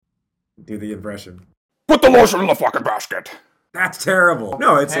Do the impression. Put the lotion in the fucking basket. That's terrible.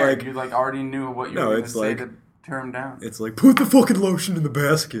 No, it's like... You already knew what you were going to say to turn him down. It's like, put the fucking lotion in the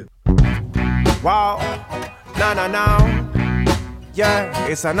basket. Wow, no. Yeah,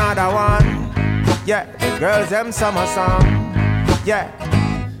 it's another one. Yeah, the girls them summer song.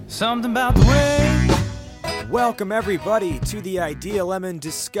 Yeah. Something about the way. Welcome everybody to the Idea Lemon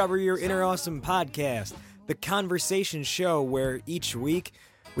Discover Your Inner Awesome podcast, the conversation show where each week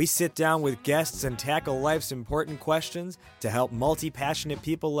we sit down with guests and tackle life's important questions to help multi-passionate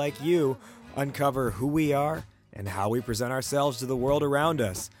people like you uncover who we are and how we present ourselves to the world around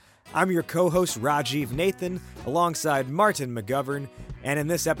us. I'm your co-host Rajiv Nathan, alongside Martin McGovern, and in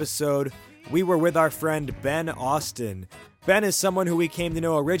this episode, we were with our friend Ben Austin. Ben is someone who we came to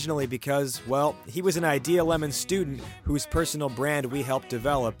know originally because, well, he was an Idea Lemon student whose personal brand we helped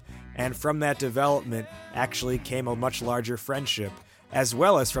develop, and from that development actually came a much larger friendship. As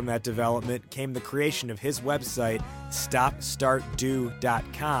well as from that development came the creation of his website,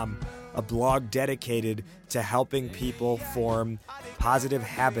 StopStartDo.com, a blog dedicated to helping people form positive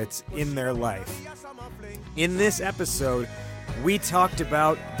habits in their life. In this episode, we talked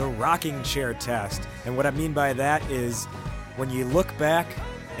about the rocking chair test. And what I mean by that is when you look back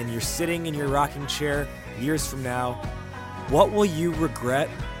and you're sitting in your rocking chair years from now, what will you regret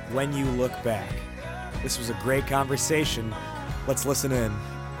when you look back? This was a great conversation. Let's listen in.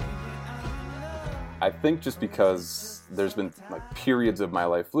 I think just because there's been periods of my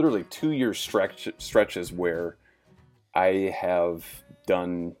life, literally 2-year stretches where I have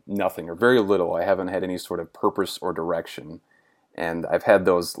done nothing or very little. I haven't had any sort of purpose or direction. And I've had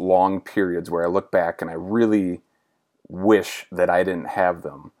those long periods where I look back and I really wish that I didn't have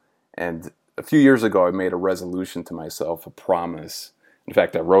them. And a few years ago, I made a resolution to myself, a promise. In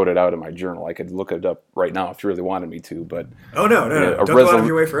fact, I wrote it out in my journal. I could look it up right now if you really wanted me to, but... Oh, no. Don't go out of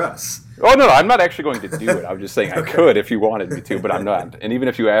your way for us. Oh, no, I'm not actually going to do it. I'm just saying I could if you wanted me to, but I'm not. And even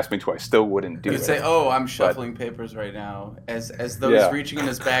if you asked me to, I still wouldn't do it. You'd say, I'm shuffling papers right now, as though he's reaching in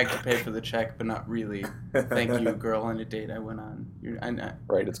his bag to pay for the check, but not really. Thank you, girl, on a date I went on.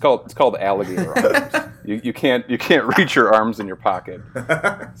 Right, it's called alligator arms. You can't reach your arms in your pocket.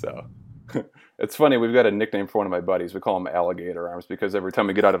 So... It's funny, we've got a nickname for one of my buddies. We call him Alligator Arms because every time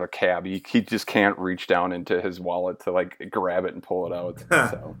we get out of a cab, he just can't reach down into his wallet to grab it and pull it out.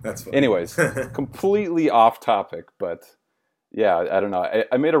 So, that's funny. Anyways, completely off topic, but yeah, I don't know.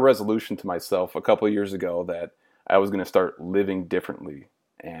 I made a resolution to myself a couple of years ago that I was going to start living differently.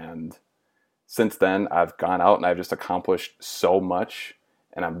 And since then, I've gone out and I've just accomplished so much.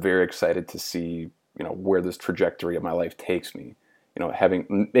 And I'm very excited to see, where this trajectory of my life takes me. Having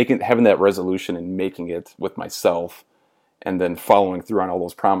that resolution and making it with myself, and then following through on all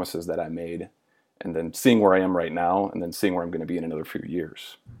those promises that I made, and then seeing where I am right now, and then seeing where I'm going to be in another few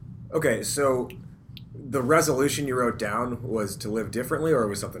years. Okay, so the resolution you wrote down was to live differently, or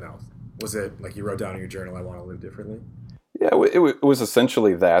was something else? Was it like you wrote down in your journal, I want to live differently? Yeah, it was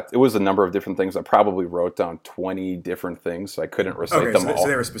essentially that. It was a number of different things. I probably wrote down 20 different things, so I couldn't recite them all. So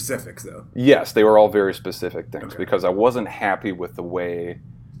they were specifics, though? Yes, they were all very specific things, because I wasn't happy with the way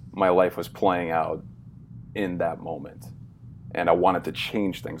my life was playing out in that moment. And I wanted to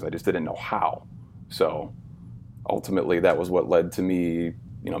change things. I just didn't know how. So ultimately, that was what led to me,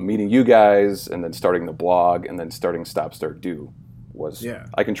 meeting you guys, and then starting the blog, and then starting Stop, Start, Do.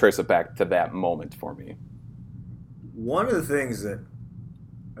 I can trace it back to that moment for me. One of the things that,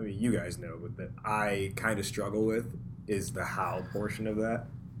 you guys know, but that I kind of struggle with is the how portion of that.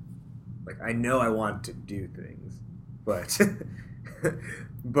 I know I want to do things, but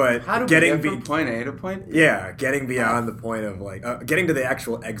how do getting we get from point A to point B? Yeah, getting beyond the point of getting to the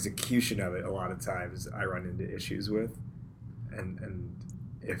actual execution of it. A lot of times, I run into issues with, and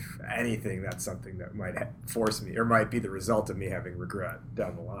if anything, that's something that might force me, or might be the result of me having regret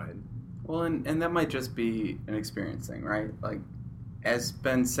down the line. Well, and that might just be an experience thing, right? As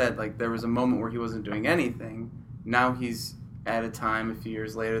Ben said, there was a moment where he wasn't doing anything. Now he's at a time a few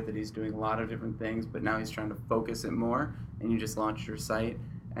years later that he's doing a lot of different things, but now he's trying to focus it more, and you just launched your site.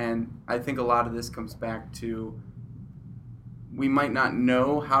 And I think a lot of this comes back to we might not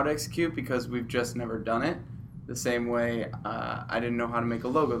know how to execute because we've just never done it. The same way I didn't know how to make a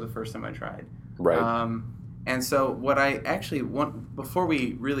logo the first time I tried. Right. And so what I actually want, before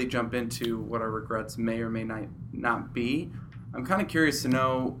we really jump into what our regrets may or may not be, I'm kind of curious to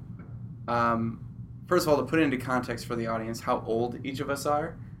know, first of all, to put it into context for the audience, how old each of us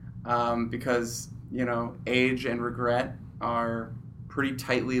are, because, age and regret are pretty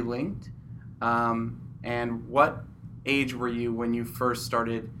tightly linked. And what age were you when you first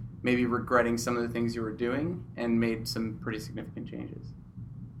started maybe regretting some of the things you were doing and made some pretty significant changes?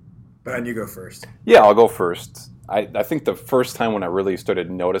 Ben, you go first. Yeah, I'll go first. I think the first time when I really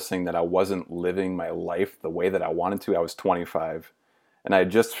started noticing that I wasn't living my life the way that I wanted to, I was 25. And I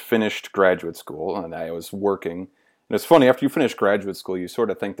had just finished graduate school, and I was working. And it's funny, after you finish graduate school, you sort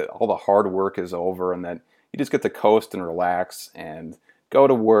of think that all the hard work is over and that you just get to coast and relax and go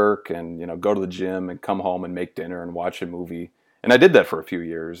to work and, go to the gym and come home and make dinner and watch a movie. And I did that for a few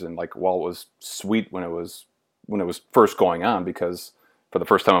years. And while it was sweet when it was first going on, because for the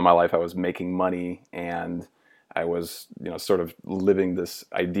first time in my life I was making money and I was, sort of living this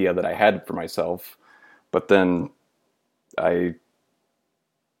idea that I had for myself. But then I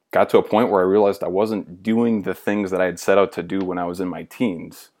got to a point where I realized I wasn't doing the things that I had set out to do when I was in my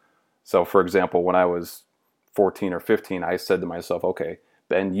teens. So, for example, when I was 14 or 15, I said to myself, okay,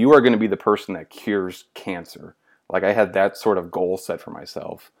 Ben, you are going to be the person that cures cancer. I had that sort of goal set for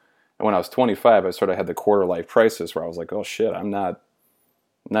myself. And when I was 25, I sort of had the quarter life crisis where I was like, oh shit, I'm not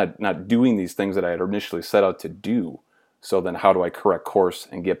doing these things that I had initially set out to do. So then how do I correct course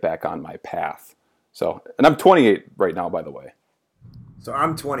and get back on my path? So, and I'm 28 right now, by the way. So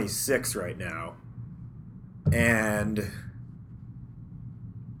I'm 26 right now, and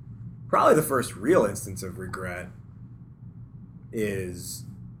probably the first real instance of regret is,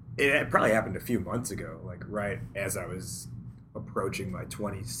 it probably happened a few months ago, right as I was approaching my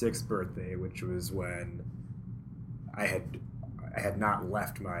 26th birthday, which was when I had not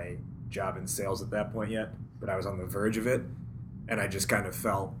left my job in sales at that point yet, but I was on the verge of it, and I just kind of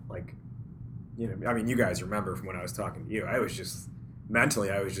felt like, you guys remember from when I was talking to you,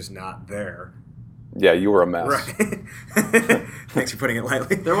 mentally, I was just not there. Yeah, you were a mess. Right. Thanks for putting it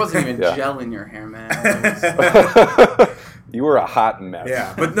lightly. There wasn't even gel in your hair, man. You were a hot mess.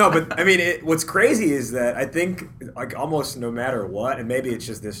 Yeah, but what's crazy is that I think, almost no matter what, and maybe it's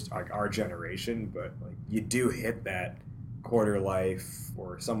just this, our generation, but, you do hit that quarter life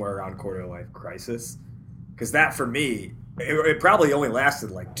or somewhere around quarter life crisis. Because that, for me, it probably only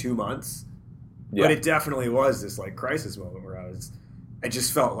lasted, 2 months. Yeah. But it definitely was this, crisis moment where I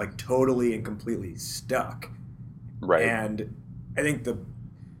just felt totally and completely stuck. Right. And I think the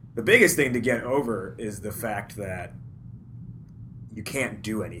biggest thing to get over is the fact that you can't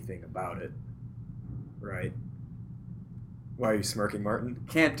do anything about it. Right? Why are you smirking, Martin?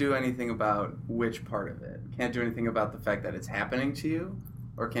 Can't do anything about which part of it? Can't do anything about the fact that it's happening to you,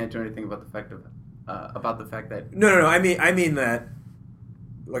 or can't do anything about the fact that No. I mean that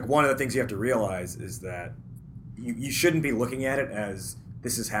one of the things you have to realize is that you shouldn't be looking at it as,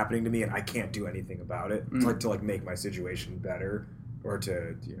 this is happening to me and I can't do anything about it. It's to make my situation better or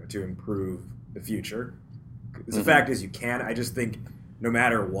to improve the future. Because the fact is, you can. I just think no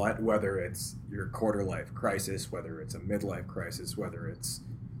matter what, whether it's your quarter life crisis, whether it's a midlife crisis, whether it's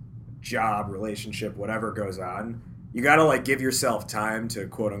job, relationship, whatever goes on, you gotta give yourself time to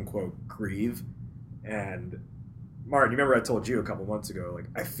quote unquote grieve. And Martin, you remember I told you a couple months ago,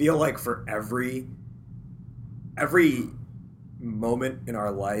 I feel like for every moment in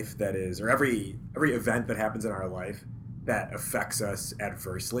our life that is, or every event that happens in our life that affects us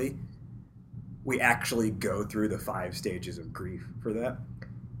adversely, we actually go through the 5 stages of grief for that.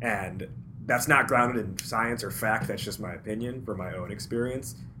 And that's not grounded in science or fact, that's just my opinion from my own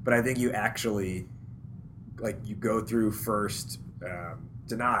experience. But I think you actually, you go through first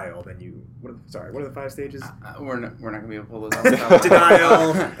denial, then what are the 5 stages? We're not going to be able to pull those out.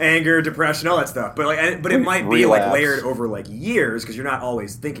 Denial, anger, depression, all that stuff. But it might be relapse. Layered over years, because you're not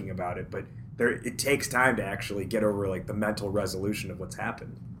always thinking about it. But it takes time to actually get over the mental resolution of what's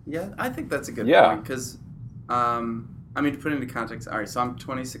happened. Yeah, I think that's a good point, because to put it into context, all right, so I'm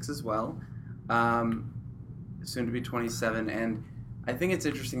 26 as well, soon to be 27, and I think it's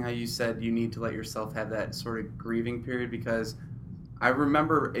interesting how you said you need to let yourself have that sort of grieving period, because I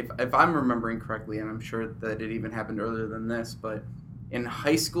remember, if I'm remembering correctly, and I'm sure that it even happened earlier than this, but in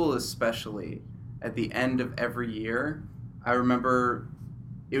high school especially, at the end of every year, I remember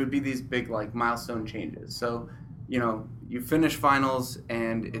it would be these big milestone changes. So, you finish finals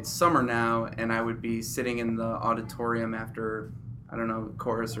and it's summer now, and I would be sitting in the auditorium after, I don't know,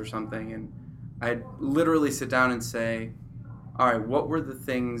 chorus or something, and I'd literally sit down and say, all right, what were the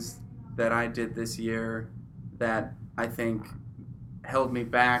things that I did this year that I think held me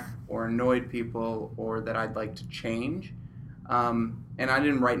back or annoyed people or that I'd like to change? And I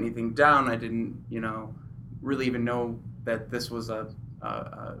didn't write anything down. I didn't, really even know that this was a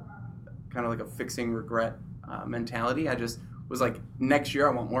kind of a fixing regret mentality. I just was next year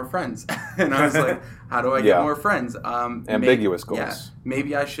I want more friends. And I was like, how do I get more friends? Ambiguous goals. Yeah,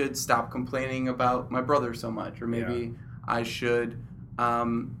 maybe I should stop complaining about my brother so much, or maybe I should,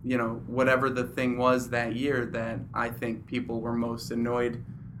 whatever the thing was that year that I think people were most annoyed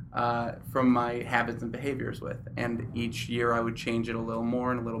from my habits and behaviors with. And each year I would change it a little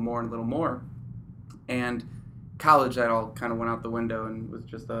more and a little more and a little more. And college, that all kind of went out the window and was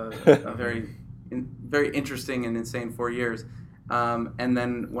just a very interesting and insane 4 years. And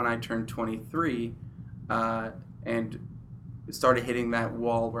then when I turned 23 and started hitting that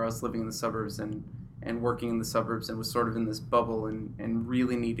wall where I was living in the suburbs and working in the suburbs and was sort of in this bubble and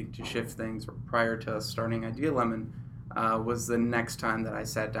really needing to shift things prior to us starting Idea Lemon, was the next time that I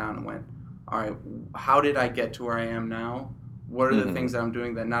sat down and went, all right, how did I get to where I am now? What are the things that I'm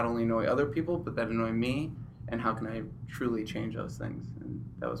doing that not only annoy other people, but that annoy me? And how can I truly change those things? And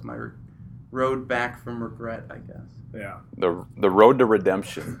that was my road back from regret, I guess. Yeah. The road to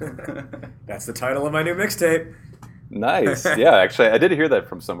redemption. That's the title of my new mixtape. Nice. Yeah, actually, I did hear that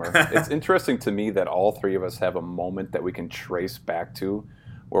from somewhere. It's interesting to me that all three of us have a moment that we can trace back to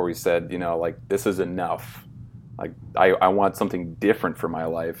where we said, like, this is enough. Like, I want something different for my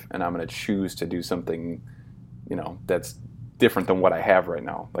life, and I'm going to choose to do something, that's different than what I have right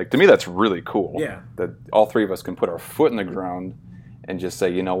now. Like, to me, that's really cool. Yeah. That all three of us can put our foot in the ground and just say,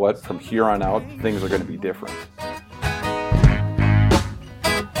 you know what, from here on out, things are going to be different.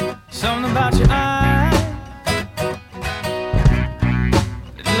 Something about your eyes,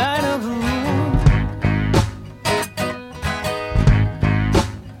 the light of the room.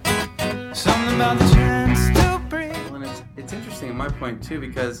 Something about the chance to breathe. Well, and it's interesting in my point too,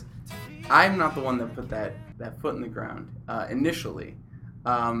 because I'm not the one that put that foot in the ground initially.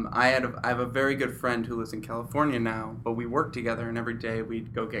 I have a very good friend who lives in California now, but we work together, and every day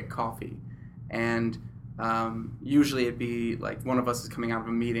we'd go get coffee. And usually it'd be like one of us is coming out of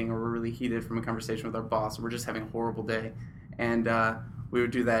a meeting, or we're really heated from a conversation with our boss, or we're just having a horrible day. And we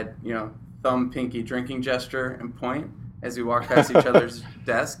would do that, thumb, pinky drinking gesture and point as we walk past each other's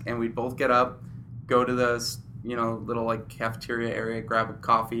desk, and we'd both get up, go to the little like cafeteria area, grab a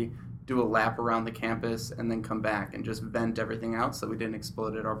coffee, do a lap around the campus, and then come back and just vent everything out so we didn't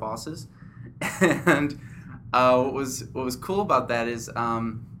explode at our bosses. And what was cool about that is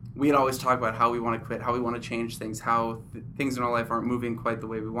we'd always talk about how we want to quit, how we want to change things, how things in our life aren't moving quite the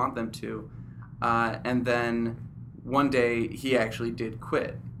way we want them to. And then one day he actually did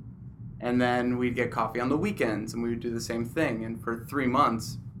quit. And then we'd get coffee on the weekends, and we would do the same thing. And for 3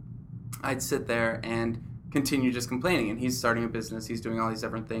 months, I'd sit there and continue just complaining. And he's starting a business. He's doing all these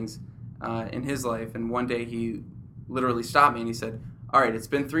different things in his life. And one day he literally stopped me and he said, all right, it's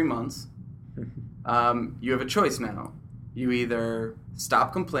been 3 months. You have a choice now. You either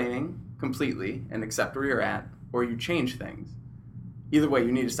stop complaining completely and accept where you're at, or you change things. Either way,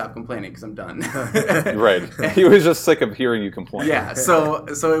 you need to stop complaining because I'm done. Right. He was just sick of hearing you complain. Yeah, so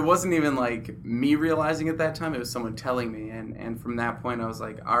it wasn't even like me realizing at that time. It was someone telling me. And from that point, I was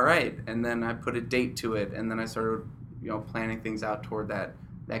like, all right. And then I put a date to it. And then I started, planning things out toward that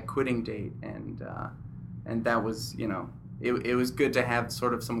quitting date. And that was, it was good to have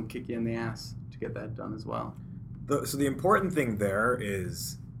sort of someone kick you in the ass to get that done as well. So the important thing there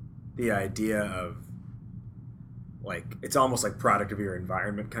is the idea of, like, it's almost like product of your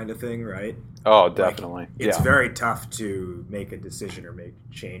environment kind of thing, right? Oh, definitely. Like, it's very tough to make a decision or make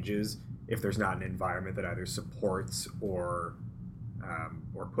changes if there's not an environment that either supports or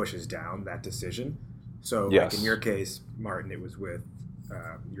pushes down that decision. So, yes. Like in your case, Martin, it was with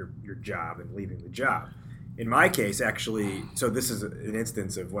your job and leaving the job. In my case, actually, so this is an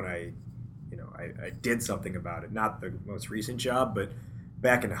instance of when I did something about it. Not the most recent job, but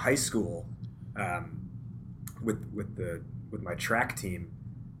back in high school. With my track team,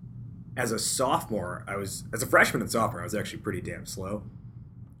 as a sophomore, as a freshman and sophomore, I was actually pretty damn slow.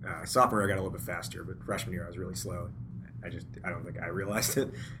 Sophomore, I got a little bit faster, but freshman year, I was really slow. I don't think I realized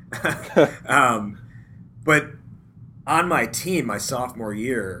it. But on my team, my sophomore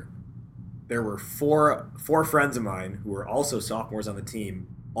year, there were four friends of mine who were also sophomores on the team,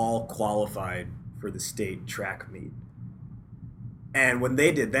 all qualified for the state track meet. And when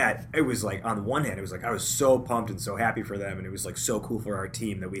they did that, it was like, on one hand, it was like I was so pumped and so happy for them, and it was like so cool for our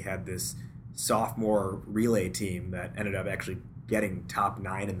team that we had this sophomore relay team that ended up actually getting top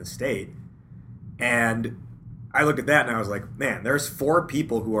 9 in the state. And I looked at that and I was like, man, there's 4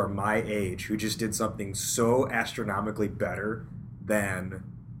 people who are my age who just did something so astronomically better than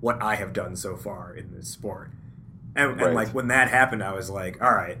what I have done so far in this sport. And like when that happened, I was like,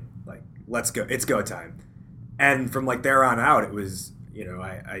 all right, like, let's go. It's go time. And from like there on out, it was,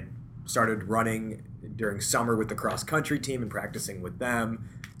 I started running during summer with the cross country team and practicing with them.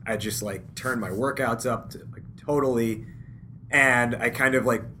 I just like turned my workouts up to like totally. And I kind of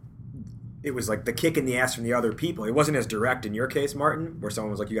like it was like the kick in the ass from the other people. It wasn't as direct in your case, Martin, where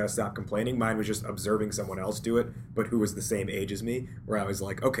someone was like, you got to stop complaining. Mine was just observing someone else do it, but who was the same age as me, where I was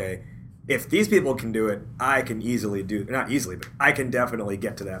like, okay, if these people can do it, I can easily do, not easily, but I can definitely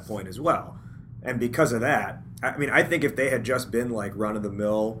get to that point as well. And because of that, I mean, I think if they had just been like run of the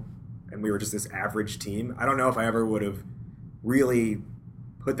mill and we were just this average team, I don't know if I ever would have really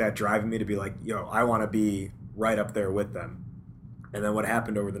put that drive in me to be like, yo, I want to be right up there with them. And then what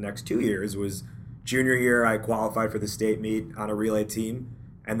happened over the next 2 years was junior year, I qualified for the state meet on a relay team.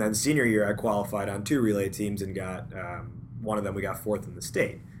 And then senior year, I qualified on 2 relay teams and got, one of them, we got 4th in the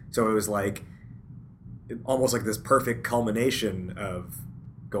state. So it was like, almost like this perfect culmination of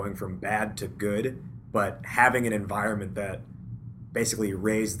going from bad to good, but having an environment that basically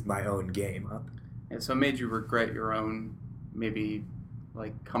raised my own game up. And so it made you regret your own, maybe,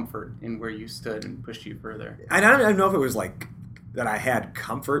 like, comfort in where you stood and pushed you further. And I don't know if it was like that I had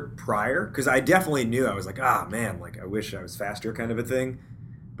comfort prior, because I definitely knew, I was like, man, like I wish I was faster kind of a thing.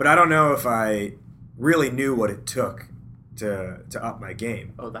 But I don't know if I really knew what it took to up my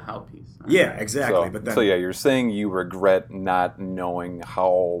game. Oh, the how piece. Yeah, exactly. So, but then, so yeah, you're saying you regret not knowing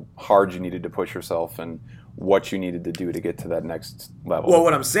how hard you needed to push yourself and what you needed to do to get to that next level. Well,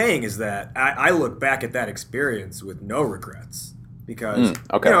 what I'm saying is that I look back at that experience with no regrets. Because,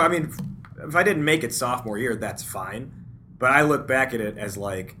 okay. I mean, if I didn't make it sophomore year, that's fine. But I look back at it as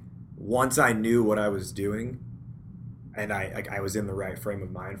like, once I knew what I was doing, and I was in the right frame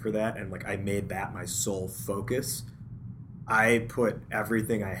of mind for that, and like I made that my sole focus, I put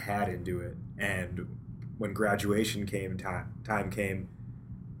everything I had into it. And when graduation time came,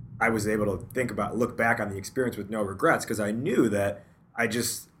 I was able to look back on the experience with no regrets, because I knew that I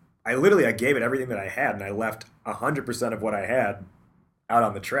gave it everything that I had, and I left 100% of what I had out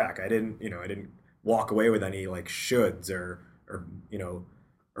on the track. I didn't walk away with any like shoulds or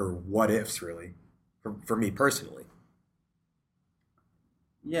what ifs, really, for me personally.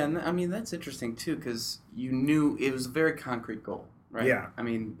 Yeah, and I mean, that's interesting too, because you knew it was a very concrete goal, right? Yeah. I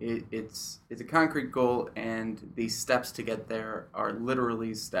mean, it's a concrete goal, and the steps to get there are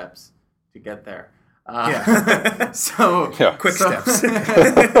literally steps to get there. So quick steps.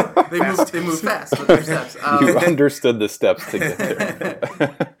 they move fast, but they're steps. You understood the steps to get there.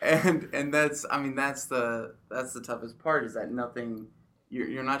 and that's the toughest part, is that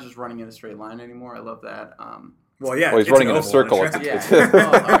you're not just running in a straight line anymore. I love that. Well, yeah. Well, he's running in a circle. All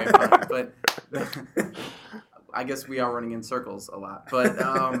right, fine. But I guess we are running in circles a lot. But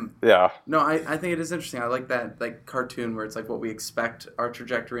yeah. No, I think it is interesting. I like that like cartoon where it's like what we expect our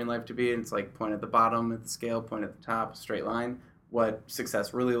trajectory in life to be, and it's like point at the bottom at the scale, point at the top, straight line. What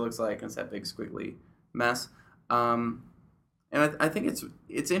success really looks like, and it's that big squiggly mess. And I think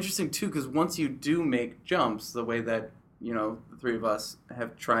it's interesting too, because once you do make jumps the way that the three of us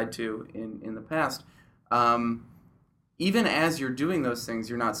have tried to in the past. Even as you're doing those things,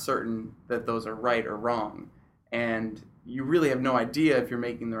 you're not certain that those are right or wrong. And you really have no idea if you're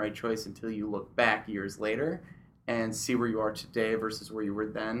making the right choice until you look back years later and see where you are today versus where you were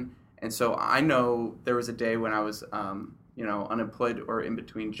then. And so I know there was a day when I was, unemployed or in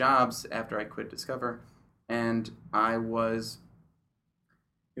between jobs after I quit Discover. And it was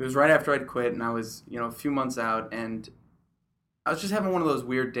right after I'd quit, and I was, a few months out, and I was just having one of those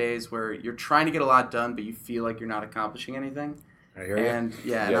weird days where you're trying to get a lot done, but you feel like you're not accomplishing anything. I hear you. And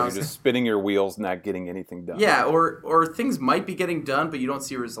You're just spinning your wheels, not getting anything done. Yeah, or things might be getting done, but you don't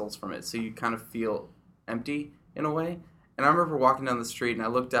see results from it, so you kind of feel empty in a way. And I remember walking down the street, and I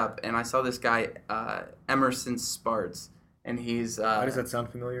looked up, and I saw this guy, Emerson Spartz, and he's... Why does that sound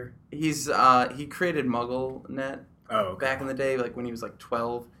familiar? He created MuggleNet back in the day, like when he was like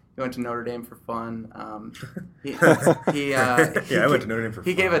 12. He went to Notre Dame for fun. I went to Notre Dame for fun.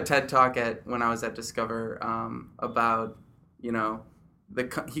 He gave a TED Talk when I was at Discover about, he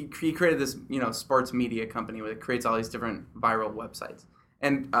created this, Spartz Media company that creates all these different viral websites.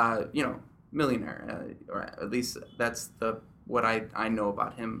 And, millionaire, or at least that's what I know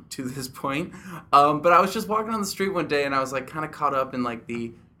about him to this point. But I was just walking on the street one day, and I was like kind of caught up in like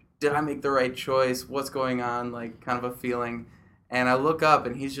did I make the right choice? What's going on? Like kind of a feeling. And I look up,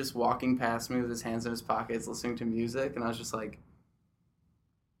 and he's just walking past me with his hands in his pockets, listening to music. And I was just like,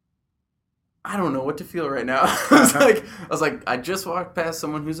 I don't know what to feel right now. I was like, I just walked past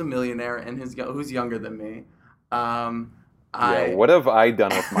someone who's a millionaire and who's younger than me. What have I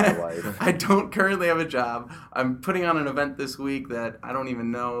done with my life? I don't currently have a job. I'm putting on an event this week that I don't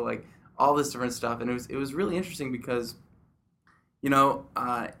even know, like all this different stuff. And it was really interesting because,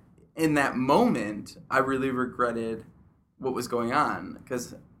 in that moment, I really regretted what was going on,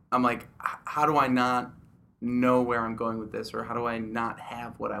 because I'm like, how do I not know where I'm going with this, or how do I not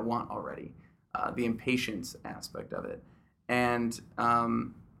have what I want already? The impatience aspect of it. And,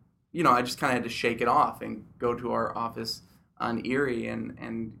 I just kind of had to shake it off and go to our office on Erie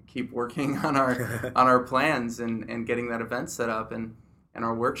and keep working on our plans and getting that event set up and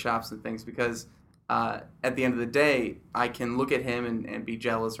our workshops and things, because at the end of the day, I can look at him and be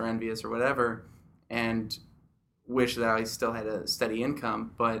jealous or envious or whatever and wish that I still had a steady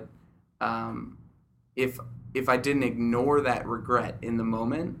income. But if I didn't ignore that regret in the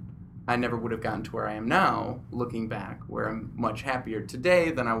moment, I never would have gotten to where I am now, looking back, where I'm much happier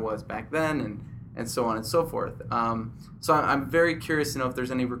today than I was back then, and so on and so forth. So I'm very curious to know if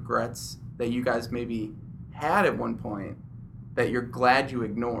there's any regrets that you guys maybe had at one point that you're glad you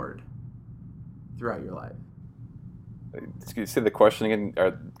ignored throughout your life. Can you say the question again?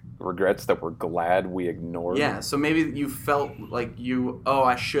 Are regrets that we're glad we ignored? Yeah, so maybe you felt like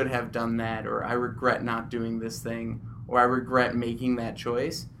I should have done that, or I regret not doing this thing, or I regret making that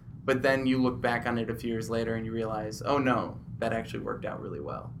choice. But then you look back on it a few years later and you realize, oh no, that actually worked out really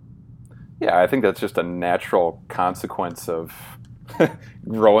well. Yeah, I think that's just a natural consequence of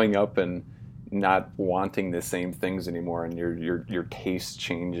growing up and not wanting the same things anymore, and your tastes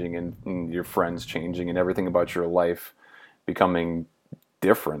changing and your friends changing and everything about your life becoming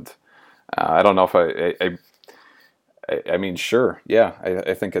different. I don't know if I mean, sure, yeah.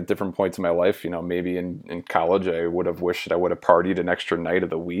 I think at different points in my life, maybe in college, I would have wished that I would have partied an extra night of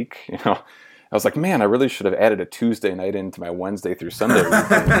the week. I was like, man, I really should have added a Tuesday night into my Wednesday through Sunday week.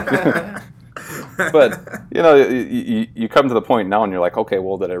 But, you come to the point now and you're like, okay,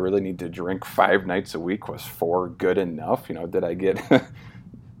 well, did I really need to drink 5 nights a week? Was 4 good enough?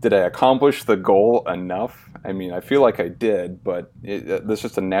 Did I accomplish the goal enough? I mean, I feel like I did, but that's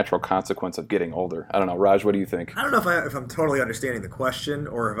just a natural consequence of getting older. I don't know. Raj, what do you think? I don't know if I'm totally understanding the question,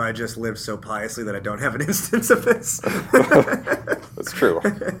 or if I just live so piously that I don't have an instance of this. That's true.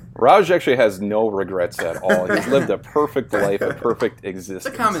 Raj actually has no regrets at all. He's lived a perfect life, a perfect existence.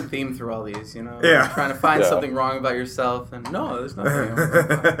 It's a common theme through all these, Yeah. Like trying to find something wrong about yourself, and no, there's nothing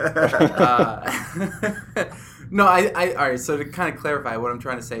wrong. No, all right, so to kind of clarify, what I'm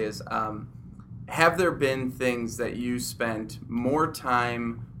trying to say is, have there been things that you spent more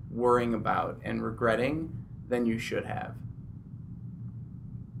time worrying about and regretting than you should have?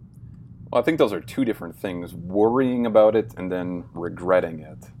 Well, I think those are two different things, worrying about it and then regretting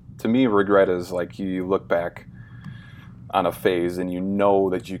it. To me, regret is like you look back on a phase and you know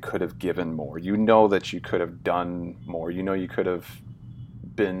that you could have given more. You know that you could have done more. You know you could have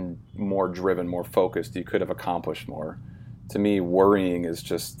been more driven, more focused. You could have accomplished more. To me, worrying is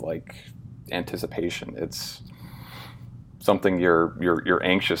just like anticipation. It's something you're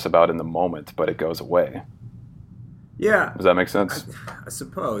anxious about in the moment, but it goes away. Yeah. Does that make sense? I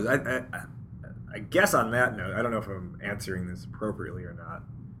suppose. I guess on that note, I don't know if I'm answering this appropriately or not,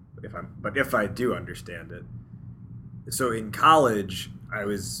 but if I do understand it. So in college, I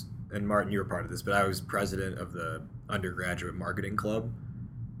was, and Martin, you were part of this, but I was president of the undergraduate marketing club.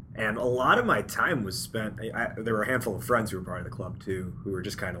 And a lot of my time was spent, there were a handful of friends who were part of the club too, who were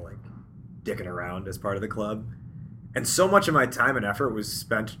just kind of like dicking around as part of the club. And so much of my time and effort was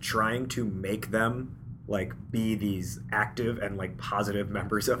spent trying to make them like be these active and like positive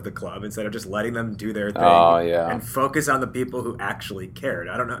members of the club instead of just letting them do their thing and focus on the people who actually cared.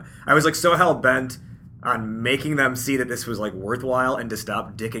 I don't know. I was like so hell-bent on making them see that this was like worthwhile and to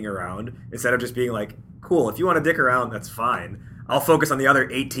stop dicking around instead of just being like, cool, if you want to dick around, that's fine. I'll focus on the other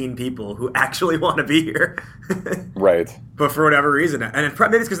 18 people who actually want to be here. Right. But for whatever reason, and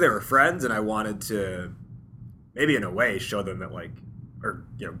maybe it's because they were friends and I wanted to, maybe in a way, show them that like, or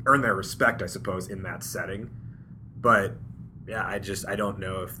earn their respect, I suppose, in that setting. But yeah, I don't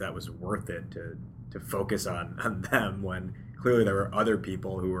know if that was worth it to focus on them when clearly there were other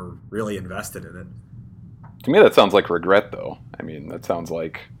people who were really invested in it. To me, that sounds like regret, though. I mean, that sounds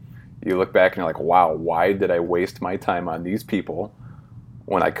like you look back and you're like, wow, why did I waste my time on these people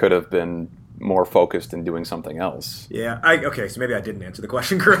when I could have been more focused in doing something else? Yeah. Okay, so maybe I didn't answer the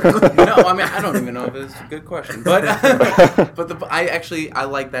question correctly. No, I mean, I don't even know if it's a good question. But I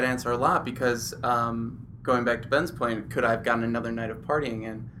like that answer a lot because going back to Ben's point, could I have gotten another night of partying?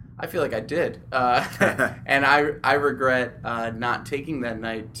 And I feel like I did. And I regret not taking that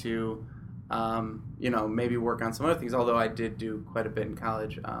night to, maybe work on some other things, although I did do quite a bit in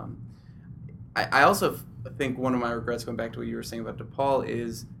college. I also think one of my regrets, going back to what you were saying about DePaul,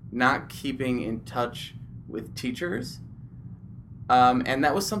 is not keeping in touch with teachers. And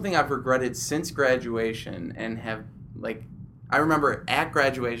that was something I've regretted since graduation and have, I remember at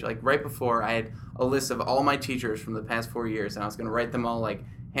graduation, right before, I had a list of all my teachers from the past 4 years, and I was going to write them all,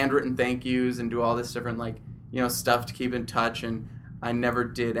 handwritten thank yous and do all this different, stuff to keep in touch, and I never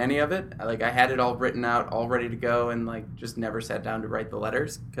did any of it. Like, I had it all written out, all ready to go, and like just never sat down to write the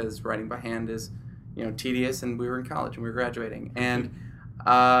letters because writing by hand is, tedious. And we were in college and we were graduating, and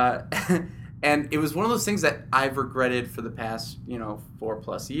and it was one of those things that I've regretted for the past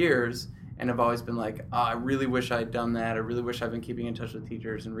 4+ years, and I've always been like, oh, I really wish I'd done that. I really wish I'd been keeping in touch with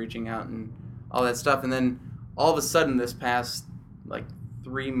teachers and reaching out and all that stuff. And then all of a sudden, this past like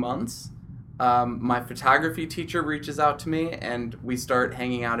 3 months, my photography teacher reaches out to me, and we start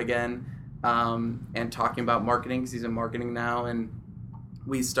hanging out again and talking about marketing, because he's in marketing now, and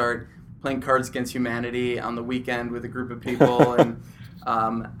we start playing Cards Against Humanity on the weekend with a group of people, and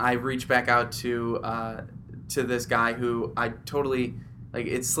I reach back out to this guy who I totally, like,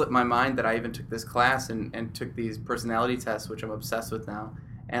 it slipped my mind that I even took this class and took these personality tests, which I'm obsessed with now.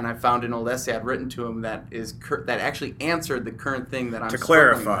 And I found an old essay I'd written to him that actually answered the current thing that I'm to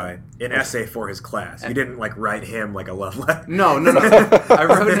clarify, an essay for his class. You didn't like write him like a love letter. No. I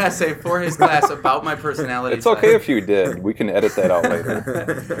wrote an essay for his class about my personality. It's okay if you did. We can edit that out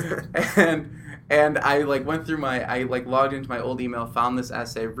later. And I like went through I logged into my old email, found this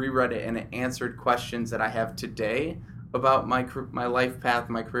essay, reread it, and it answered questions that I have today about my life path,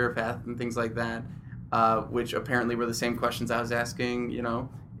 my career path, and things like that, which apparently were the same questions I was asking,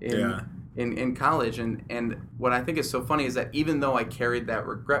 in college. And what I think is so funny is that even though I carried that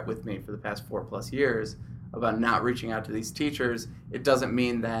regret with me for the past 4+ years about not reaching out to these teachers, it doesn't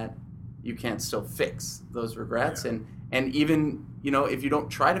mean that you can't still fix those regrets. Yeah. And even, if you don't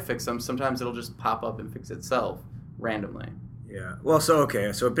try to fix them, sometimes it'll just pop up and fix itself randomly. Yeah. Well, so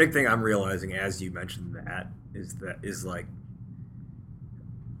a big thing I'm realizing as you mentioned that is like,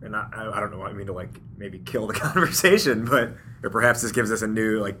 and I don't know, I mean to like maybe kill the conversation, or perhaps this gives us a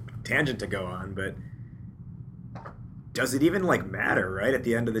new like tangent to go on, but does it even like matter, right? At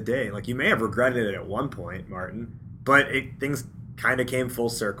the end of the day, like you may have regretted it at one point, Martin, but things kind of came full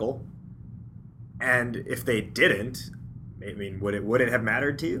circle. And if they didn't, I mean, would it have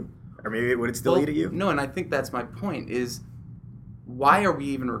mattered to you? Or maybe would it still eat at you? No, and I think that's my point is, why are we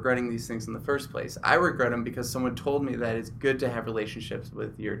even regretting these things in the first place? I regret them because someone told me that it's good to have relationships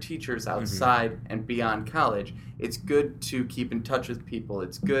with your teachers outside and beyond college. It's good to keep in touch with people.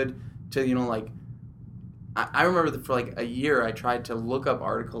 It's good to, I remember that for like a year I tried to look up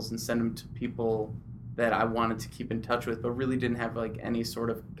articles and send them to people that I wanted to keep in touch with, but really didn't have like any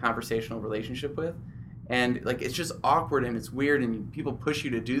sort of conversational relationship with. And like, it's just awkward and it's weird, and people push you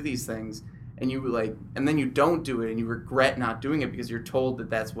to do these things, and and then you don't do it, and you regret not doing it because you're told that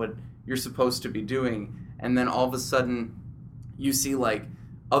that's what you're supposed to be doing. And then all of a sudden you see like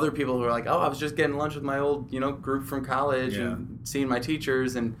other people who are like, oh, I was just getting lunch with my old, group from college and seeing my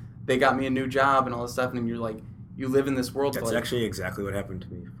teachers, and they got me a new job and all this stuff. And you're like, you live in this world. That's actually exactly what happened to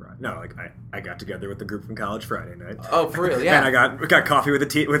me Friday. No, like I got together with the group from college Friday night. Oh, for real? Yeah. And I got coffee with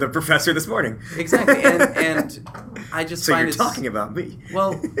a professor this morning. Exactly. And I just so find you're talking about me.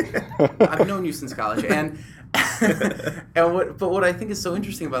 Well, I've known you since college, but what I think is so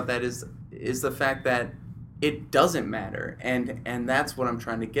interesting about that is the fact that it doesn't matter, and that's what I'm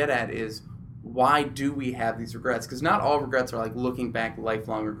trying to get at is, why do we have these regrets? Because not all regrets are like looking back,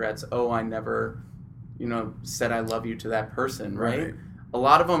 lifelong regrets. Oh, I never, said I love you to that person, right? A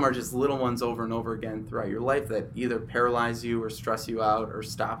lot of them are just little ones over and over again throughout your life that either paralyze you or stress you out or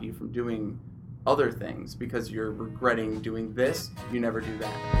stop you from doing other things because you're regretting doing this. You never do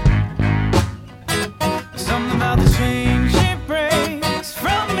that. Something about the change it breaks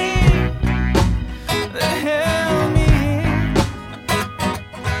from me that held me here.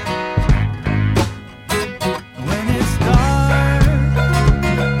 When it's dark,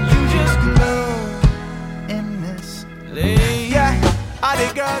 you just glow in this lane. Yeah, all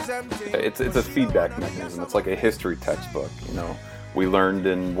the girls empty. It's a feedback mechanism. It's like a history textbook, We learned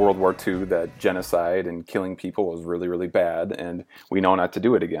in World War II that genocide and killing people was really, really bad, and we know not to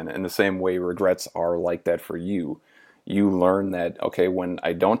do it again. In the same way, regrets are like that for you. You learn that, okay, when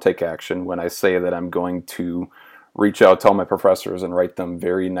I don't take action, when I say that I'm going to reach out to all my professors and write them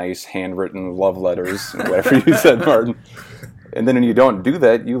very nice handwritten love letters, whatever you said, Martin, and then when you don't do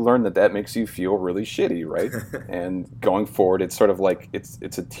that, you learn that makes you feel really shitty, right? And going forward, it's sort of like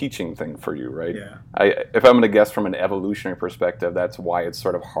it's a teaching thing for you, right? Yeah. If I'm going to guess from an evolutionary perspective, that's why it's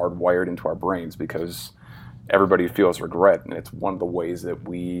sort of hardwired into our brains, because everybody feels regret, and it's one of the ways that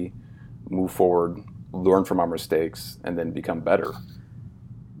we move forward, learn from our mistakes, and then become better.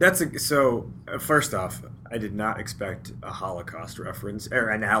 First off, I did not expect a Holocaust reference or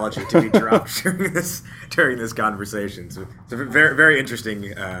analogy to be dropped during this conversation. So it's a very, very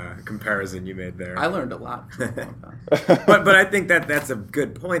interesting comparison you made there. I learned a lot from Holocaust. but I think that's a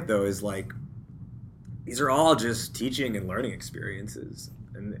good point, though, is like these are all just teaching and learning experiences.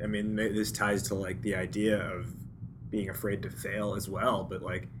 And I mean, this ties to like the idea of being afraid to fail as well. But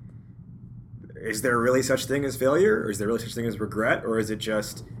like, is there really such thing as failure, or is there really such thing as regret, or is it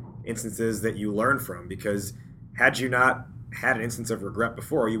just instances that you learn from? Because had you not had an instance of regret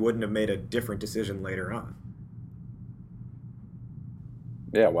before, you wouldn't have made a different decision later on.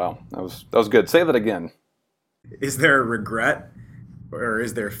 Yeah, wow, that was good. Say that again. Is there regret, or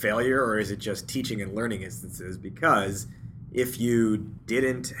is there failure, or is it just teaching and learning instances? Because if you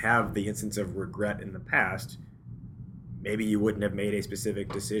didn't have the instance of regret in the past, maybe you wouldn't have made a specific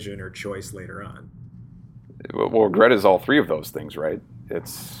decision or choice later on. Well, regret is all three of those things, right?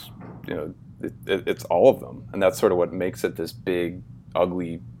 It's, you know, it's all of them, and that's sort of what makes it this big,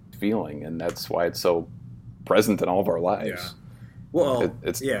 ugly feeling, and that's why it's so present in all of our lives. Yeah. Well,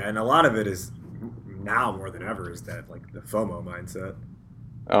 it's and a lot of it is now more than ever is that like the FOMO mindset.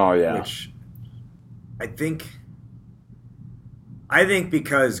 Oh yeah. Which I think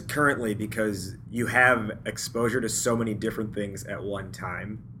because you have exposure to so many different things at one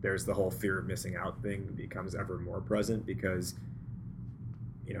time, there's the whole fear of missing out thing becomes ever more present because,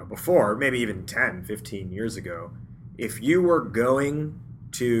 you know, before, maybe even 10, 15 years ago, if you were going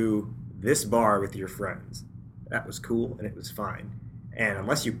to this bar with your friends, that was cool and it was fine. And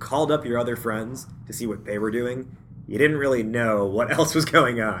unless you called up your other friends to see what they were doing, you didn't really know what else was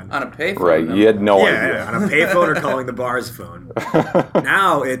going on. On a payphone. Right, you had no idea. Yeah, on a payphone or calling the bar's phone.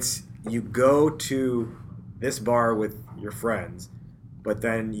 Now it's you go to this bar with your friends, but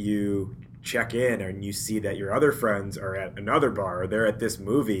then you check in and you see that your other friends are at another bar, or they're at this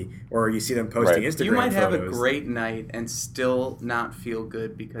movie, or you see them posting Instagram photos. You might have a great night and still not feel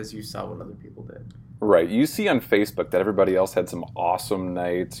good because you saw what other people did. Right. You see on Facebook that everybody else had some awesome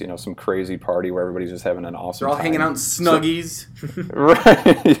nights, you know, some crazy party where everybody's just having an awesome They're all time. hanging out in Snuggies.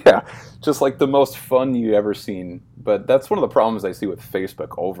 Right. Yeah. Just like the most fun you ever seen. But that's one of the problems I see with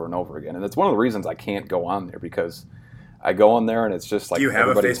Facebook over and over again. And it's one of the reasons I can't go on there, because I go on there and it's just like... Do you have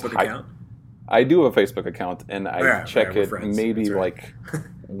a Facebook account? I do have a Facebook account, and I check it friends. maybe right. like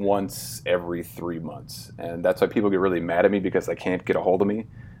once every 3 months. And that's why people get really mad at me, because they can't get a hold of me.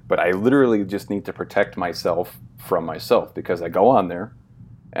 But I literally just need to protect myself from myself, because I go on there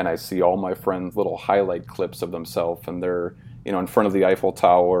and I see all my friends' little highlight clips of themselves, and they're, you know, in front of the Eiffel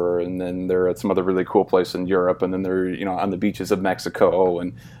Tower, and then they're at some other really cool place in Europe, and then they're, you know, on the beaches of Mexico,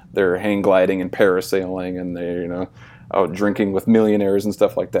 and they're hang gliding and parasailing, and they're, you know, out drinking with millionaires and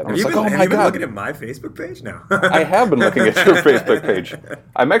stuff like that. Have you been looking at my Facebook page? No. I have been looking at your Facebook page.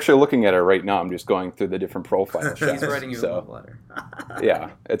 I'm actually looking at it right now. I'm just going through the different profile shots. He's writing you a love letter. Yeah,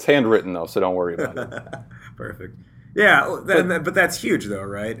 it's handwritten though, so don't worry about it. Perfect. Yeah, but that's huge though,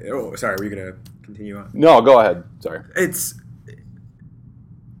 right? Oh, sorry, were you going to continue on? No, go ahead. Sorry. It's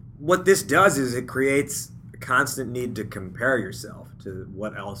what this does is it creates a constant need to compare yourself to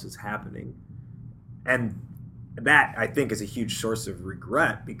what else is happening. And that, I think, is a huge source of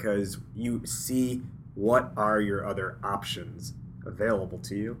regret, because you see what are your other options available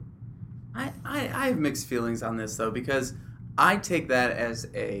to you. I have mixed feelings on this, though, because I take that as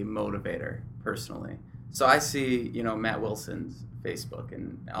a motivator, personally. So I see, you know, Matt Wilson's Facebook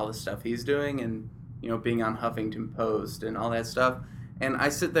and all the stuff he's doing, and, you know, being on Huffington Post and all that stuff. And I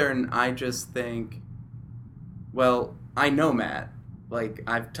sit there and I just think, well, I know Matt. Like,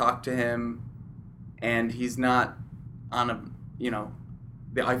 I've talked to him, and he's not on a, you know,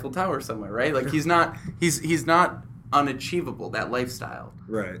 the Eiffel Tower somewhere, right? Like, he's not unachievable, that lifestyle.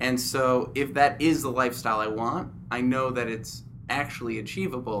 Right. And so if that is the lifestyle I want, I know that it's actually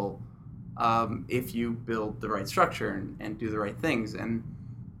achievable if you build the right structure and do the right things. And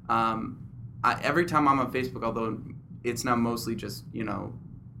every time I'm on Facebook, although it's now mostly just, you know,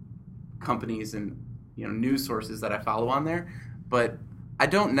 companies and, you know, news sources that I follow on there, but I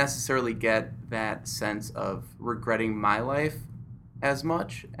don't necessarily get that sense of regretting my life as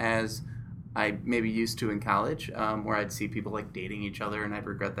much as I maybe used to in college, where I'd see people like dating each other, and I'd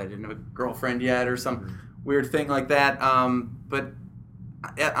regret that I didn't have a girlfriend yet, or some weird thing like that. But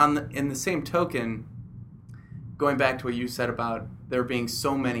in the same token, going back to what you said about there being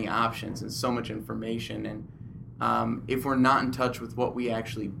so many options and so much information, and if we're not in touch with what we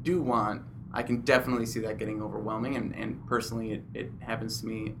actually do want, I can definitely see that getting overwhelming, and personally it happens to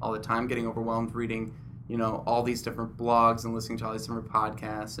me all the time, getting overwhelmed reading, you know, all these different blogs and listening to all these different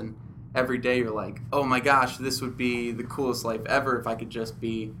podcasts, and every day you're like, oh my gosh, this would be the coolest life ever if I could just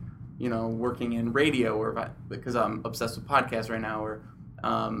be, you know, working in radio, or because I'm obsessed with podcasts right now, or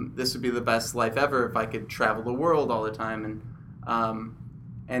this would be the best life ever if I could travel the world all the time,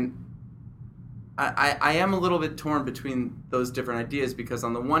 and I am a little bit torn between those different ideas because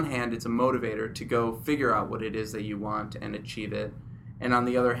on the one hand, it's a motivator to go figure out what it is that you want and achieve it. And on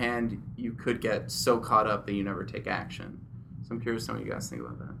the other hand, you could get so caught up that you never take action. So I'm curious what you guys think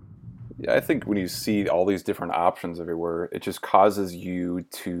about that. Yeah, I think when you see all these different options everywhere, it just causes you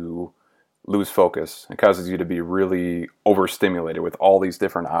to lose focus. It causes you to be really overstimulated with all these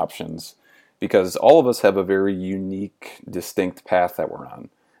different options because all of us have a very unique, distinct path that we're on,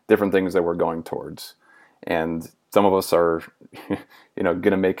 different things that we're going towards. And some of us are, going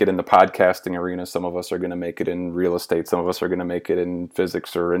to make it in the podcasting arena. Some of us are going to make it in real estate. Some of us are going to make it in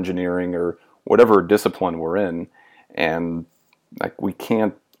physics or engineering or whatever discipline we're in. And like we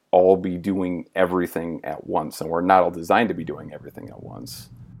can't all be doing everything at once, and we're not all designed to be doing everything at once.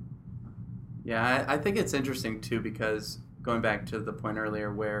 Yeah, I think it's interesting too because going back to the point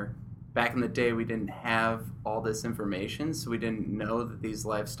earlier where back in the day we didn't have all this information, so we didn't know that these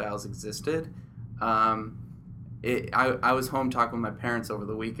lifestyles existed. I was home talking with my parents over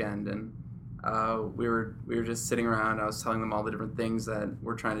the weekend, and we were just sitting around. I was telling them all the different things that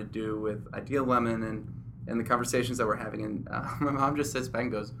we're trying to do with Ideal Lemon and the conversations that we're having. And my mom just sits back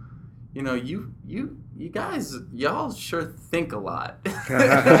and goes, you guys, y'all sure think a lot.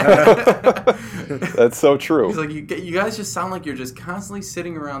 That's so true. He's like, you guys just sound like you're just constantly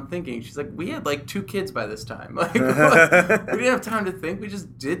sitting around thinking. She's like, we had like 2 kids by this time. Like, we didn't have time to think. We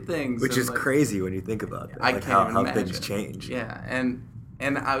just did things. Which is like, crazy when you think about that. I like can't even how imagine. things change. Yeah, and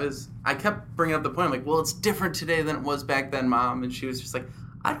I kept bringing up the point. I'm like, well, it's different today than it was back then, Mom. And she was just like,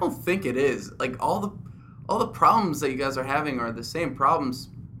 I don't think it is. Like all the problems that you guys are having are the same problems.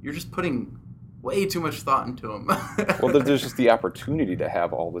 You're just putting way too much thought into them. Well, there's just the opportunity to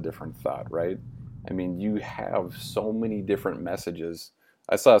have all the different thought, right? I mean, you have so many different messages.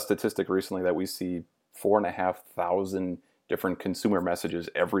 I saw a statistic recently that we see 4,500 different consumer messages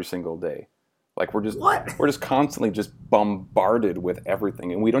every single day. Like we're just constantly just bombarded with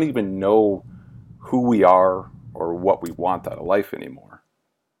everything, and we don't even know who we are or what we want out of life anymore.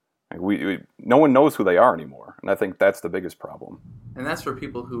 Like no one knows who they are anymore, and I think that's the biggest problem. And that's for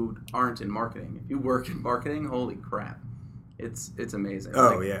people who aren't in marketing. If you work in marketing, holy crap, it's amazing.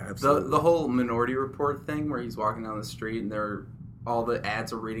 Oh, yeah, absolutely. The whole Minority Report thing where he's walking down the street and all the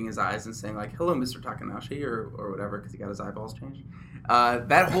ads are reading his eyes and saying like, "Hello, Mr. Takanashi," or whatever, because he got his eyeballs changed.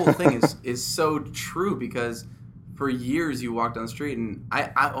 That whole thing is so true because for years you walk down the street and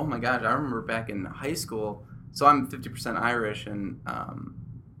I oh my gosh, I remember back in high school. So I'm 50% Irish, and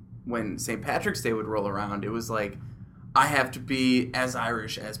when St. Patrick's Day would roll around, it was like, I have to be as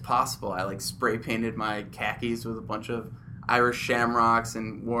Irish as possible. I like spray painted my khakis with a bunch of Irish shamrocks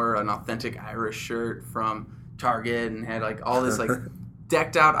and wore an authentic Irish shirt from Target and had like all this like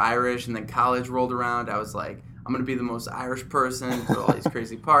decked out Irish. And then college rolled around. I was like, I'm gonna be the most Irish person for all these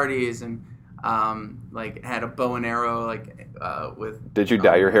crazy parties, and like had a bow and arrow with. Did you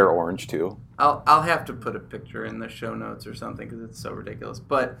dye your hair orange too? I'll have to put a picture in the show notes or something because it's so ridiculous.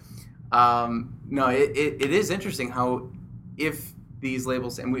 But no, it is interesting how if these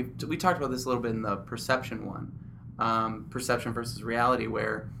labels, and we talked about this a little bit in the perception one, perception versus reality,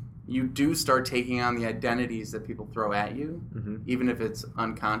 where you do start taking on the identities that people throw at you, even if it's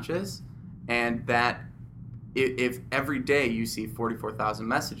unconscious, and that if every day you see 44,000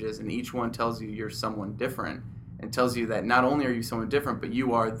 messages and each one tells you you're someone different and tells you that not only are you someone different, but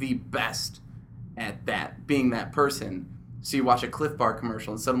you are the best at that, being that person. So you watch a Cliff Bar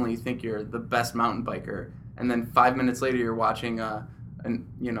commercial and suddenly you think you're the best mountain biker, and then 5 minutes later you're watching a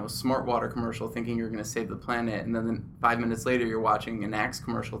Smart Water commercial thinking you're going to save the planet, and then 5 minutes later you're watching an Axe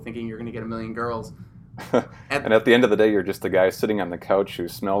commercial thinking you're going to get 1 million girls. And at the end of the day, you're just the guy sitting on the couch who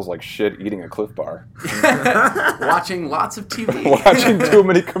smells like shit eating a Cliff Bar. Watching lots of TV. Watching too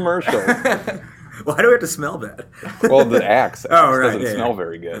many commercials. Why do we have to smell bad? Well, the Axe doesn't yeah, smell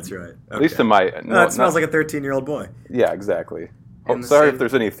very good. That's right. Okay. At least in my... No, it smells like a 13-year-old boy. Yeah, exactly. And Sorry if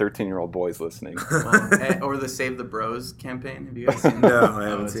there's any 13-year-old boys listening. Well, or the Save the Bros campaign. Have you guys seen that? No, I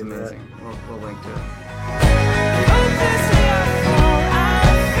haven't seen that. It's amazing. We'll link to it.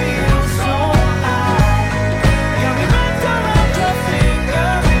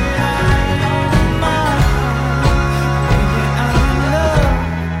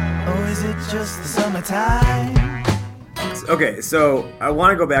 Just the summertime. Okay, so I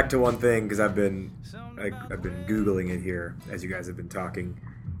want to go back to one thing because I've been Googling it here as you guys have been talking.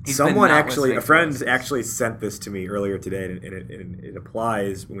 He's Someone been not actually, a listening friend to us. actually sent this to me earlier today, and it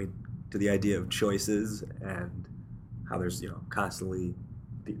applies to the idea of choices and how there's constantly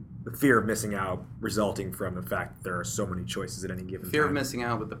the fear of missing out resulting from the fact that there are so many choices at any given time. Fear of missing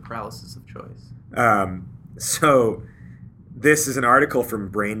out with the paralysis of choice. So this is an article from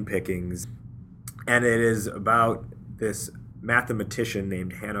Brain Pickings, And it is about this mathematician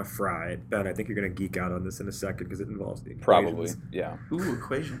named Hannah Fry. Ben, I think you're going to geek out on this in a second because it involves the equations. Probably, yeah. Ooh,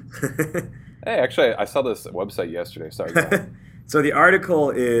 equations. Hey, actually, I saw this website yesterday. Sorry. So the article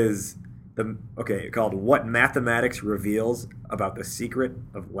is called "What Mathematics Reveals About the Secret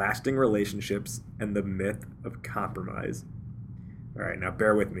of Lasting Relationships and the Myth of Compromise." All right, now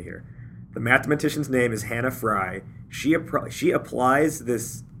bear with me here. The mathematician's name is Hannah Fry. She applies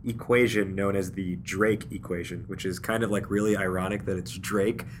this equation known as the Drake equation, which is kind of like really ironic that it's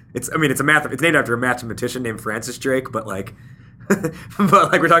Drake. It's named after a mathematician named Francis Drake, but like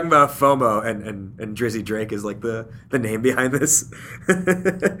we're talking about FOMO and Drizzy Drake is like the name behind this.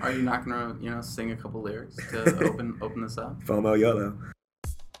 Are you not gonna sing a couple lyrics to open this up? FOMO YOLO.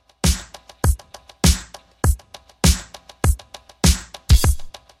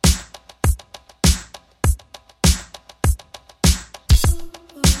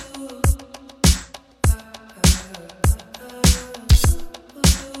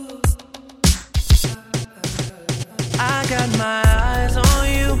 I got my eyes on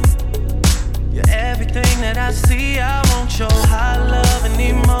you. You're everything that I see. I want your high love and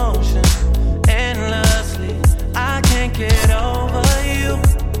emotion endlessly. I can't get over you.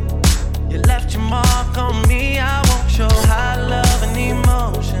 You left your mark on me. I want your high love and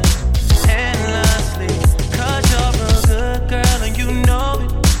emotion endlessly. 'Cause you're a good girl and you know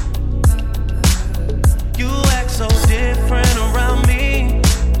it. You act so different around me.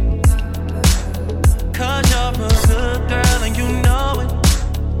 'Cause you're a good girl and you know it.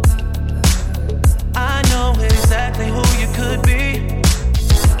 I know exactly who you could be.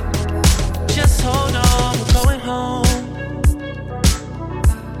 Just hold on, we're going home.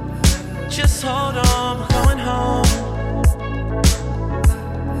 Just hold on, we're going home.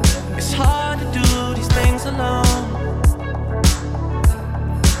 It's hard to do these things alone.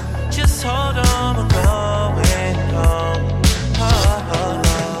 Just hold on, we're going home.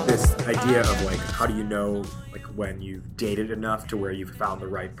 This idea of like, how do you know like when you've dated enough to where you've found the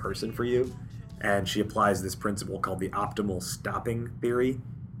right person for you? And she applies this principle called the optimal stopping theory.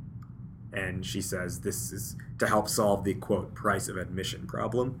 And she says this is to help solve the, quote, price of admission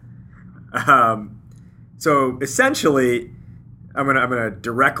problem. So essentially, I'm gonna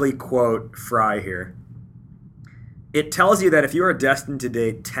directly quote Fry here. It tells you that if you are destined to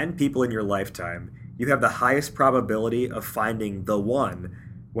date 10 people in your lifetime, you have the highest probability of finding the one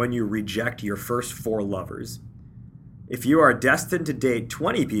when you reject your first 4 lovers. If you are destined to date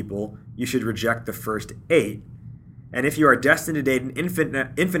 20 people, you should reject the first 8. And if you are destined to date an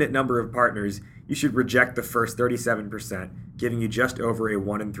infinite number of partners, you should reject the first 37%, giving you just over a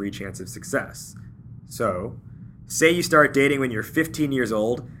 1 in 3 chance of success. So, say you start dating when you're 15 years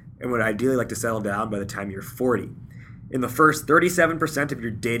old and would ideally like to settle down by the time you're 40. In the first 37% of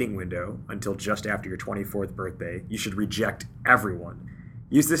your dating window, until just after your 24th birthday, you should reject everyone.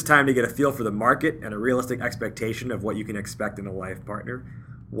 Use this time to get a feel for the market and a realistic expectation of what you can expect in a life partner.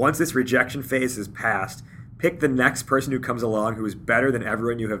 Once this rejection phase is passed, pick the next person who comes along who is better than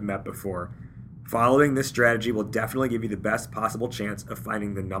everyone you have met before. Following this strategy will definitely give you the best possible chance of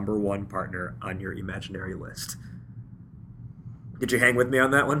finding the number one partner on your imaginary list. Did you hang with me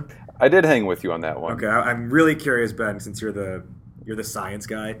on that one? I did hang with you on that one. Okay, I'm really curious, Ben, since you're the science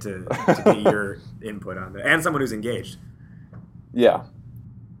guy, to get your input on that, and someone who's engaged. Yeah.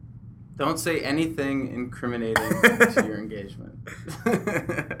 Don't say anything incriminating to your engagement.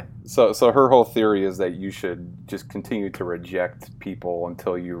 So her whole theory is that you should just continue to reject people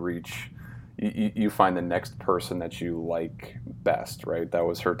until you reach, you find the next person that you like best, right? That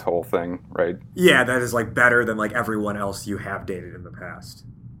was her whole thing, right? Yeah, that is like better than like everyone else you have dated in the past.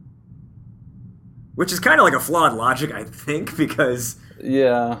 Which is kind of like a flawed logic, I think, because...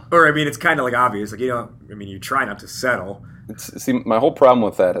 Yeah. Or, I mean, it's kind of like obvious. Like, you try not to settle. See, my whole problem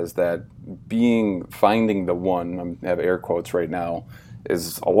with that is that finding the one, I have air quotes right now,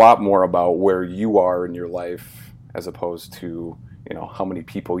 is a lot more about where you are in your life as opposed to, how many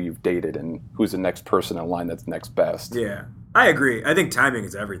people you've dated and who's the next person in line that's next best. Yeah, I agree. I think timing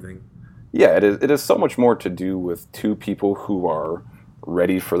is everything. Yeah, it is so much more to do with two people who are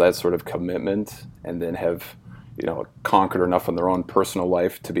ready for that sort of commitment and then have, conquered enough in their own personal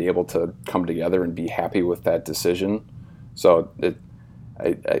life to be able to come together and be happy with that decision. So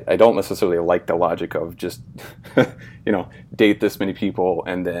I don't necessarily like the logic of just, date this many people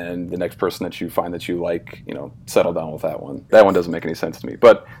and then the next person that you find that you like, settle down with that one. That one doesn't make any sense to me.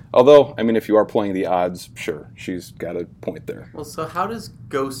 But although, if you are playing the odds, sure, she's got a point there. Well, so how does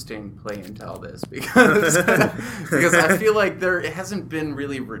ghosting play into all this? Because I feel like it hasn't been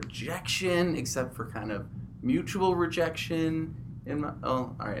really rejection except for kind of mutual rejection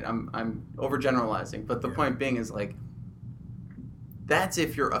all right, I'm overgeneralizing, but the point being is like, that's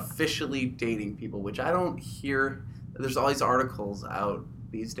if you're officially dating people, which I don't hear. There's all these articles out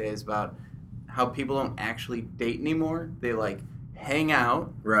these days about how people don't actually date anymore. They like hang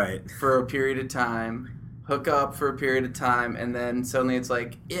out Right. for a period of time, hook up for a period of time, and then suddenly it's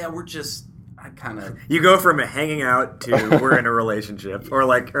like, yeah, I kind of... You go from hanging out to we're in a relationship, or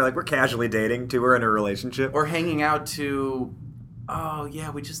like we're casually dating to we're in a relationship. Or hanging out to, oh,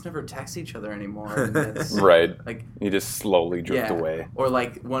 yeah, we just never text each other anymore. And it's Right. like, You just slowly drift away. Or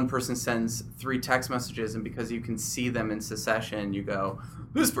like one person sends 3 text messages, and because you can see them in succession, you go,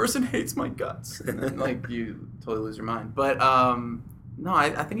 this person hates my guts. And then, like, you totally lose your mind. But, no,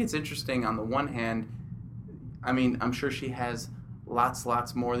 I think it's interesting on the one hand. I mean, I'm sure she has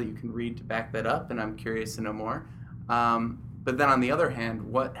lots more that you can read to back that up, and I'm curious to know more. But then on the other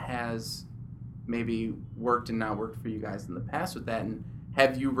hand, what has maybe worked and not worked for you guys in the past with that? And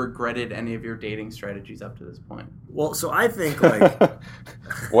have you regretted any of your dating strategies up to this point? Well, so I think like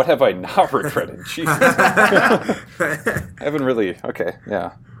What have I not regretted? Jesus. I haven't really. Okay,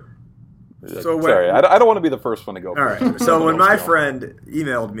 yeah. So Sorry, I don't want to be the first one to go. All right. So when my friend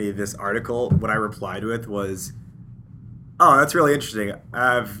emailed me this article, what I replied with was, "Oh, that's really interesting.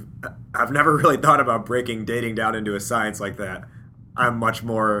 I've never really thought about breaking dating down into a science like that. I'm much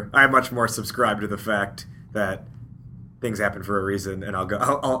more subscribed to the fact that things happen for a reason, and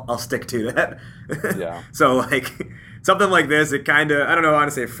I'll stick to that." Yeah. So like something like this, it kind of, I don't know how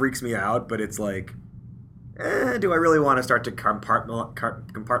to say, it freaks me out, but it's like, do I really want to start to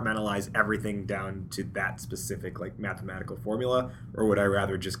compartmentalize everything down to that specific like mathematical formula, or would I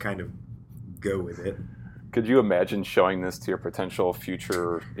rather just kind of go with it? Could you imagine showing this to your potential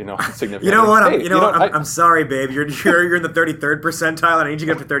future, significant? You know what? Hey, I'm sorry, babe. You're in the 33rd percentile, and I need you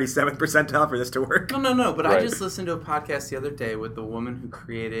to get to 37th percentile for this to work. No. But Right. I just listened to a podcast the other day with the woman who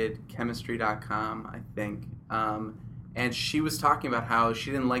created Chemistry.com, I think. And she was talking about how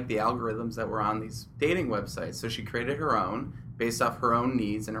she didn't like the algorithms that were on these dating websites. So she created her own based off her own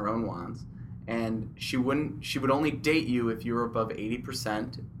needs and her own wants. And she would only date you if you were above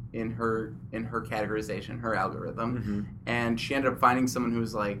 80% in her categorization, her algorithm. Mm-hmm. And she ended up finding someone who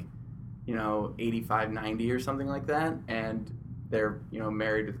was like, 85, 90 or something like that. And they're,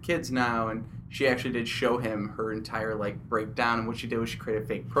 married with kids now. And she actually did show him her entire like breakdown. And what she did was she created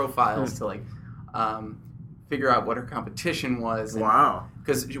fake profiles to like figure out what her competition was. And, Wow.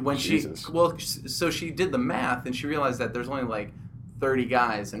 because when Jesus. so she did the math and she realized that there's only like 30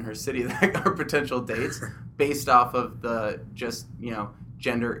 guys in her city that are potential dates based off of the just,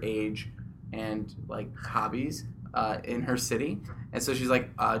 gender, age, and like hobbies in her city. And so she's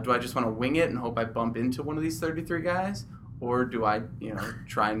like, do I just want to wing it and hope I bump into one of these 33 guys? Or do I,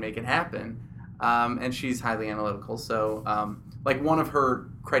 try and make it happen? And she's highly analytical. So like one of her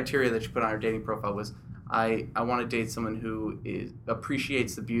criteria that she put on her dating profile was, I want to date someone who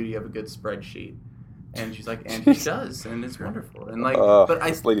appreciates the beauty of a good spreadsheet. And she's like, and he does, and it's wonderful. And like,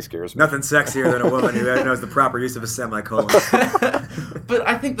 this lady scares me. Nothing sexier than a woman who knows the proper use of a semicolon. But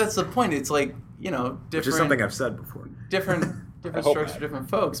I think that's the point. It's like, different. Which is something I've said before. Different hope strokes not. for different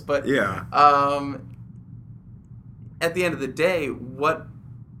folks. But Yeah. At the end of the day,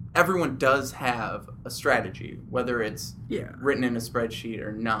 everyone does have a strategy, whether it's written in a spreadsheet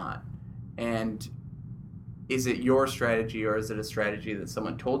or not. And is it your strategy, or is it a strategy that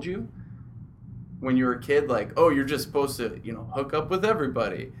someone told you when you were a kid? Like, oh, you're just supposed to, hook up with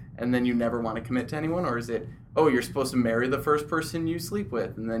everybody, and then you never want to commit to anyone? Or is it, oh, you're supposed to marry the first person you sleep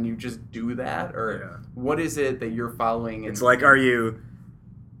with, and then you just do that? Or what is it that you're following? It's like, are you,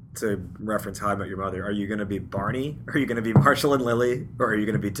 to reference How I Met Your Mother, are you going to be Barney? Are you going to be Marshall and Lily? Or are you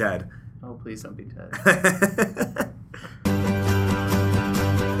going to be Ted? Oh, please don't be Ted.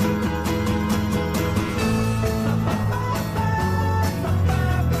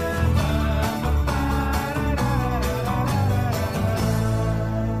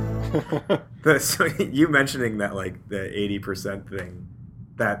 So you mentioning that, like, the 80% thing,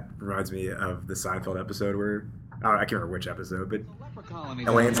 that reminds me of the Seinfeld episode where, I can't remember which episode, but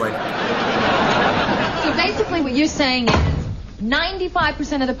Elaine's like... So basically what you're saying is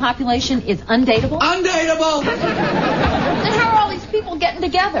 95% of the population is undateable? Undateable! Then how are all these people getting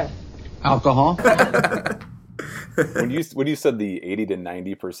together? Alcohol. When you said the 80 to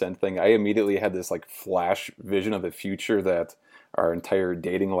 90% thing, I immediately had this like flash vision of the future that our entire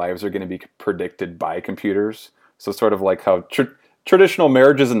dating lives are going to be predicted by computers. So sort of like how traditional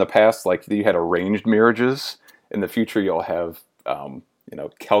marriages in the past, like you had arranged marriages. In the future, you'll have,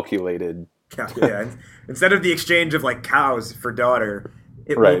 calculated. Yeah. Instead of the exchange of like cows for daughter,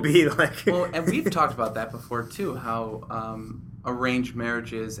 it Right. will be like. Well, and we've talked about that before too. How arranged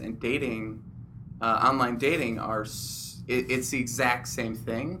marriages and dating, online dating, it's the exact same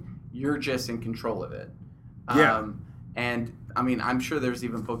thing. You're just in control of it. Yeah. And I mean, I'm sure there's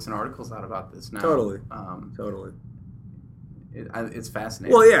even books and articles out about this now. Totally. It's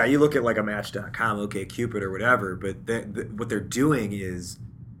fascinating. Well, yeah, you look at like a Match.com, OkCupid, or whatever, but what they're doing is,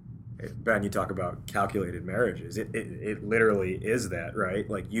 Ben, you talk about calculated marriages. It literally is that, right?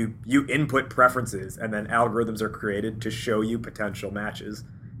 Like you input preferences, and then algorithms are created to show you potential matches,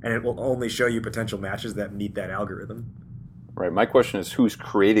 and it will only show you potential matches that meet that algorithm. Right. My question is, who's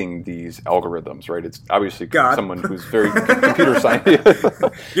creating these algorithms? Right. It's obviously God. Someone who's very computer science.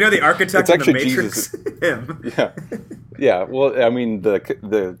 You know, the architect It's of the actually Matrix. Him. Yeah. Yeah. Well, I mean,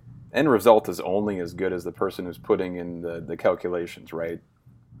 the end result is only as good as the person who's putting in the calculations, right?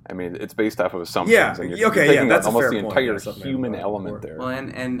 I mean, it's based off of assumptions. Yeah. And you're Okay. taking That's almost a the fair point. entire That's something I human hadn't thought element before. there.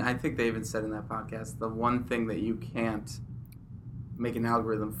 Well, and I think they even said in that podcast, the one thing that you can't make an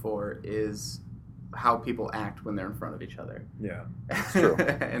algorithm for is how people act when they're in front of each other. Yeah. It's true.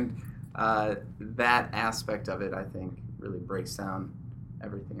 And that aspect of it, I think, really breaks down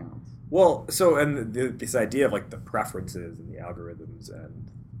everything else. Well, so, and this idea of like the preferences and the algorithms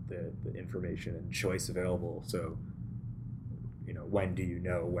and the information and choice available. So, you know, when do you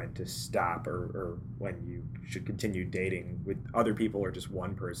know when to stop or when you should continue dating with other people or just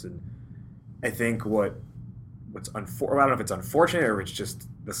one person? I think what's I don't know if it's unfortunate or it's just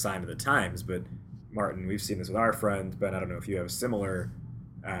the sign of the times, but Martin, we've seen this with our friends. Ben, I don't know if you have similar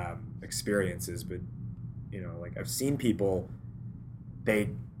experiences, but you know, like I've seen people, they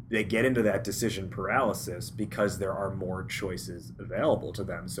get into that decision paralysis because there are more choices available to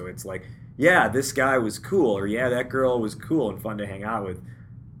them. So it's like, yeah, this guy was cool, or yeah, that girl was cool and fun to hang out with,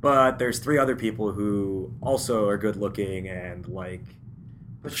 but there's 3 other people who also are good looking and like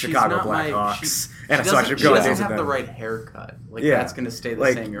But Chicago she's not Blackhawks. She doesn't have the right haircut. Like, that's going to stay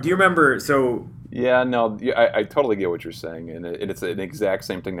the same. Do you remember? So yeah, no, I totally get what you're saying, and it's an exact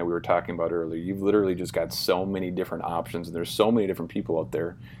same thing that we were talking about earlier. You've literally just got so many different options, and there's so many different people out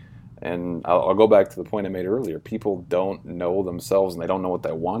there. And I'll go back to the point I made earlier. People don't know themselves, and they don't know what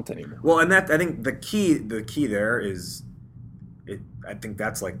they want anymore. Well, and I think the key there is, I think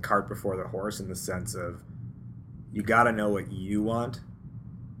that's like cart before the horse in the sense of you got to know what you want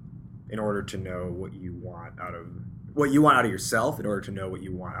in order to know what you want out of yourself in order to know what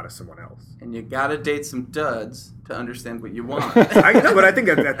you want out of someone else. And you got to date some duds to understand what you want. I know, but I think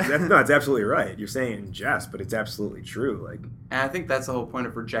that's absolutely right. You're saying it in jest, but it's absolutely true. Like, and I think that's the whole point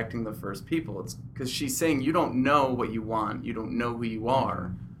of rejecting the first people. It's because she's saying you don't know what you want, you don't know who you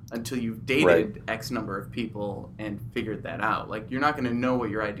are until you've dated X number of people and figured that out. Like, you're not going to know what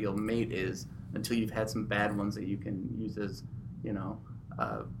your ideal mate is until you've had some bad ones that you can use as, you know,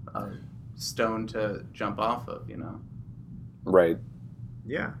 a stone to jump off of, you know. Right.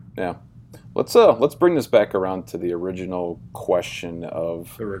 Yeah. Yeah. Let's bring this back around to the original question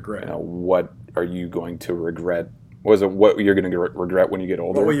of the regret. You know, what are you going to regret? Was it what you're going to regret when you get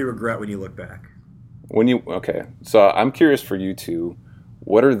older? What will you regret when you look back? Okay. So I'm curious for you two,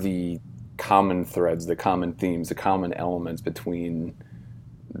 what are the common threads, the common themes, the common elements between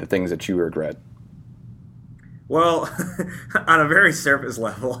the things that you regret? Well, on a very surface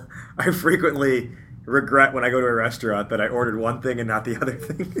level, I frequently regret when I go to a restaurant that I ordered one thing and not the other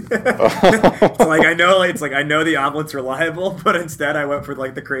thing. I know the omelet's reliable, but instead I went for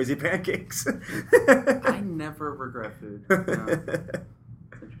like the crazy pancakes. I never regret food. No.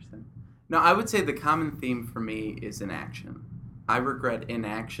 That's interesting. No, I would say the common theme for me is inaction. I regret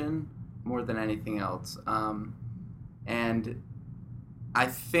inaction more than anything else. And I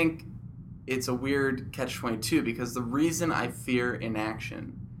think it's a weird catch-22 because the reason I fear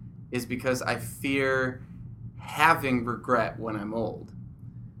inaction is because I fear having regret when I'm old.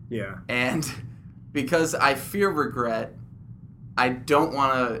 Yeah. And because I fear regret, I don't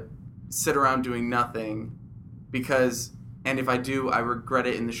want to sit around doing nothing and if I do, I regret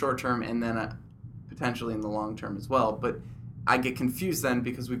it in the short term and then potentially in the long term as well. But I get confused then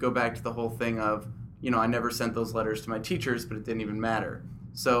because we go back to the whole thing of, you know, I never sent those letters to my teachers, but it didn't even matter.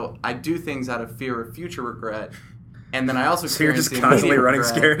 So I do things out of fear of future regret, and then I also so you're just constantly running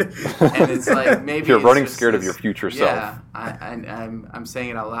scared. And it's like maybe you're running scared of your future self. Yeah, I'm saying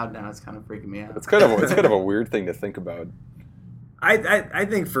it out loud now. It's kind of freaking me out. It's kind of a weird thing to think about. I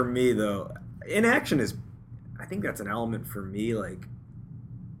think for me though, inaction is, I think that's an element for me. Like,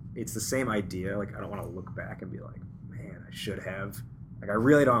 it's the same idea. Like, I don't want to look back and be like, man, I should have. Like, I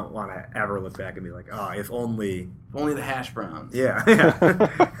really don't want to ever look back and be like, oh, if only the hash browns. Yeah.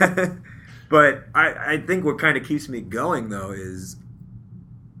 But I think what kind of keeps me going, though, is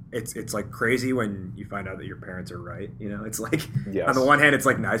it's like crazy when you find out that your parents are right. It's like Yes. on the one hand it's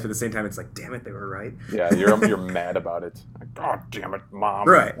like nice, but at the same time it's like, damn it, they were right. Yeah, you're mad about it. Like, God damn it, Mom!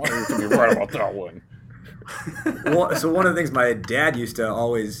 Right. Why are you be right about that one? So one of the things my dad used to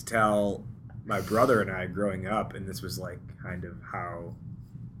always tell my brother and I growing up, and this was like kind of how,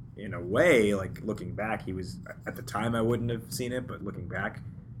 in a way, like looking back, he was, at the time I wouldn't have seen it, but looking back,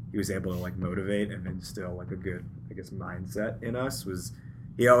 he was able to like motivate and instill like a good, I guess, mindset in us. Was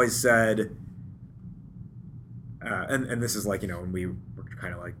he always said, and this is like, when we were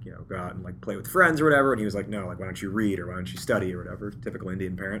kind of like, go out and like play with friends or whatever, and he was like, no, like, why don't you read, or why don't you study, or whatever, typical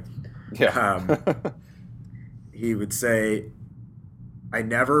Indian parent. Yeah. He would say, I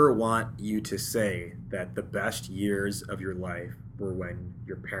never want you to say that the best years of your life were when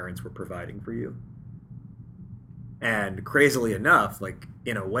your parents were providing for you. And crazily enough, like,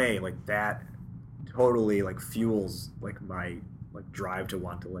 in a way, like, that totally like fuels like my like drive to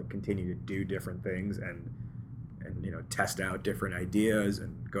want to like continue to do different things and test out different ideas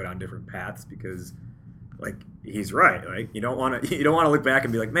and go down different paths, because like he's right. Like you don't want to look back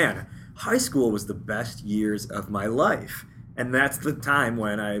and be like, man, high school was the best years of my life. And that's the time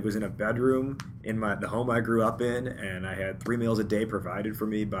when I was in a bedroom in the home I grew up in, and I had 3 meals a day provided for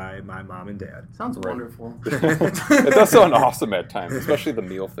me by my mom and dad. Sounds wonderful. It does sound awesome at times, especially the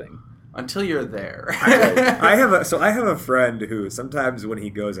meal thing. Until you're there. I have a friend who sometimes when he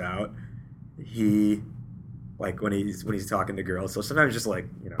goes out, he like when he's talking to girls, so sometimes just like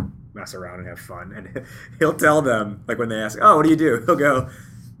mess around and have fun, and he'll tell them, like when they ask, oh, what do you do? He'll go,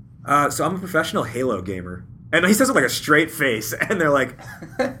 so I'm a professional Halo gamer. And he says it with like a straight face, and they're like,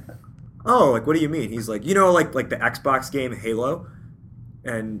 oh, like, what do you mean? He's like, like the Xbox game Halo?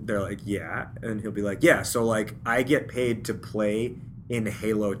 And they're like, yeah. And he'll be like, yeah, so like I get paid to play in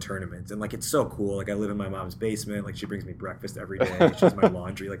Halo tournaments. And like it's so cool. Like I live in my mom's basement. Like she brings me breakfast every day. She does my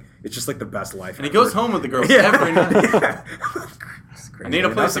laundry. Like it's just like the best life And ever. he goes home with the girls every night. Yeah. I need a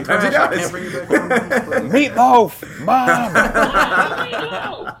place to crash. I can't bring you back home. Meatloaf! Mom!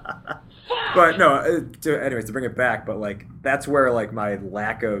 But no, anyways, to bring it back, but like that's where like my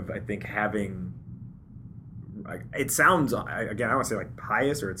lack of, I think, having, like, it sounds, again, I don't want to say like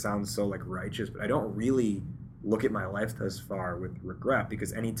pious, or it sounds so like righteous, but I don't really look at my life thus far with regret,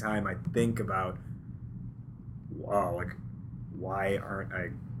 because anytime I think about, wow, like why aren't I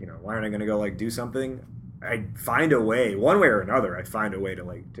going to go like do something, I find a way, one way or another, I find a way to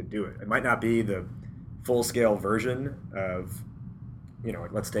like to do it. It might not be the full scale version of,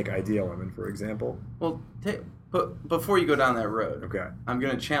 like let's take Ideal Lemon, for example. Well, but before you go down that road, Okay. I'm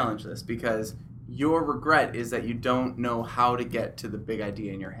going to challenge this, because your regret is that you don't know how to get to the big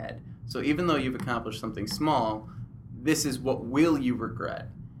idea in your head. So even though you've accomplished something small, this is what will you regret.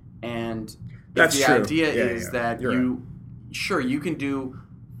 And That's the true. idea Yeah, is that You're you can do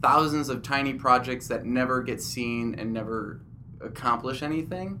thousands of tiny projects that never get seen and never accomplish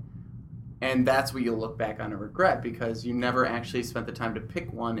anything. And that's what you'll look back on and regret, because you never actually spent the time to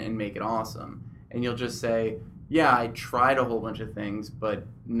pick one and make it awesome. And you'll just say, yeah, I tried a whole bunch of things, but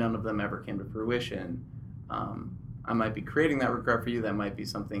none of them ever came to fruition. I might be creating that regret for you. That might be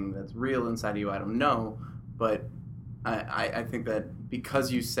something that's real inside of you. I don't know. But I think that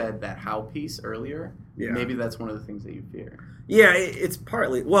because you said that how piece earlier, maybe that's one of the things that you fear. Yeah, it's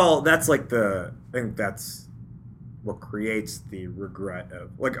partly, well, that's like I think that's what creates the regret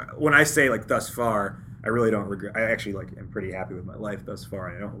of, like, when I say like thus far, I really don't regret. I actually like am pretty happy with my life thus far,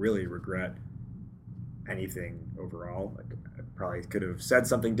 and I don't really regret anything overall. Like I probably could have said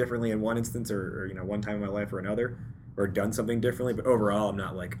something differently in one instance, or one time in my life or another, or done something differently, but overall I'm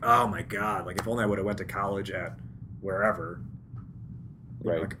not like, oh my god, like if only I would have went to college at wherever.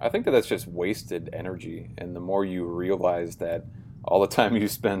 Right. I think that's just wasted energy, and the more you realize that all the time you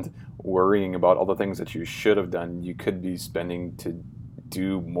spend worrying about all the things that you should have done, you could be spending to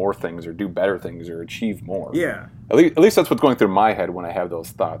do more things or do better things or achieve more. Yeah. At least that's what's going through my head when I have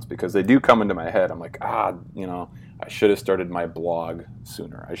those thoughts, because they do come into my head. I'm like, I should have started my blog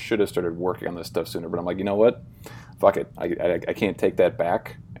sooner. I should have started working on this stuff sooner. But I'm like, you know what? Fuck it. I can't take that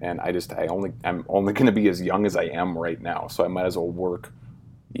back. And I'm only going to be as young as I am right now. So I might as well work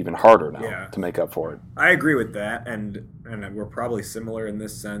even harder now to make up for it. I agree with that, and we're probably similar in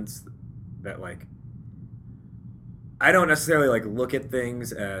this sense that like I don't necessarily like look at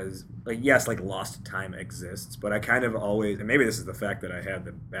things as like, yes, like lost time exists, but I kind of always, and maybe this is the fact that I had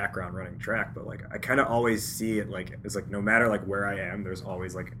the background running track, but like I kind of always see it like it's like no matter like where I am, there's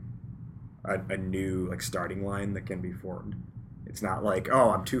always like a new like starting line that can be formed. It's not like, oh,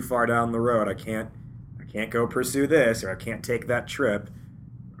 I'm too far down the road, I can't go pursue this, or I can't take that trip,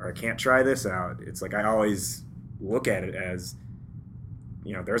 or I can't try this out. It's like I always look at it as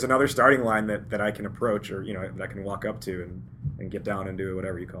there's another starting line that I can approach, or that I can walk up to and get down and do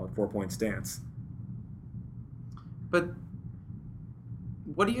whatever you call it, 4-point stance. But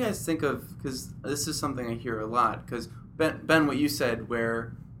what do you guys think of? Because this is something I hear a lot. Because Ben, what you said,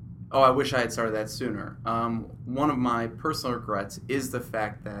 where, I wish I had started that sooner. One of my personal regrets is the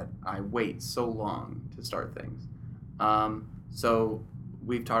fact that I wait so long to start things. So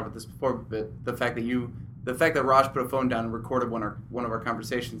we've talked about this before, but the fact that Raj put a phone down and recorded one of our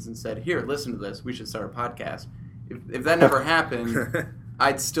conversations and said, "Here, listen to this. We should start a podcast." If that never happened,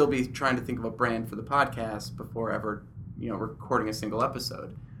 I'd still be trying to think of a brand for the podcast before ever, recording a single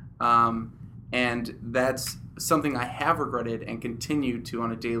episode. And that's something I have regretted and continue to,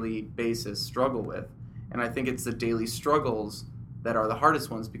 on a daily basis, struggle with. And I think it's the daily struggles that are the hardest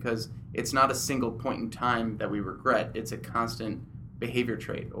ones, because it's not a single point in time that we regret. It's a constant behavior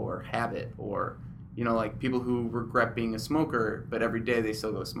trait or habit, or, like people who regret being a smoker, but every day they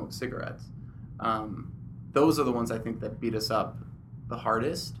still go smoke cigarettes. Those are the ones I think that beat us up the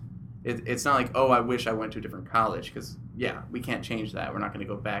hardest. It's not like, I wish I went to a different college, because, we can't change that. We're not going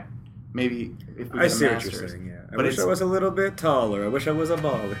to go back. Maybe if we get a master's. I see what you're saying, yeah. I wish I was a little bit taller. I wish I was a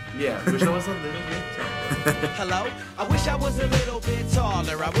baller. Yeah, I wish I was a little bit taller. Hello? I wish I was a little bit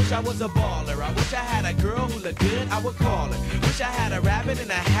taller. I wish I was a baller. I wish I had a girl who looked good, I would call her. Wish I had a rabbit in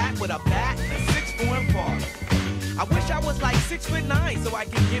a hat with a bat and a 6'4" parlor. I wish I was like 6'9", so I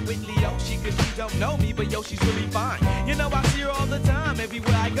can get with Leoshi, cause she don't know me, but yo, she's really fine. I see her all the time,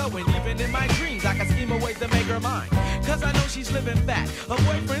 everywhere I go, and even in my dreams, I can scheme a way to make her mine. Cause I know she's living fat, her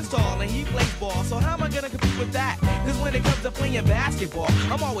boyfriend's tall, and he plays ball, so how am I gonna compete with that? Cause when it comes to playing basketball,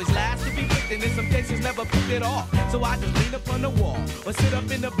 I'm always last to be picked, and in some cases never picked at all. So I just lean up on the wall, or sit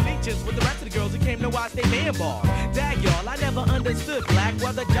up in the bleachers with the rest of the girls who came to watch they man ball. Dag y'all, I never understood black,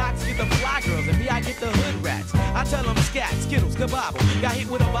 why the jocks get the fly girls, and me I get the hood rats. I tell them scat, skittles, kabobble. Got hit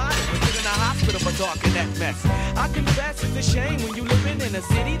with a bottle and put in a hospital for talking that mess. I confess it's a shame when you living in a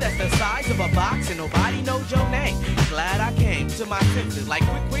city that's the size of a box and nobody knows your name. Glad I came to my senses, like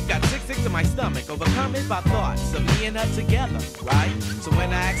quick, got sick to my stomach, overcome it by thoughts of me and her together, right? So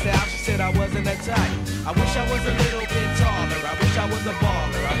when I asked her out, she said I wasn't a type. I wish I was a little bit taller. I wish I was a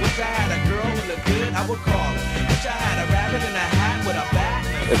baller. I wish I had a girl who looked good, I would call her. Wish I had a rabbit in a hat with a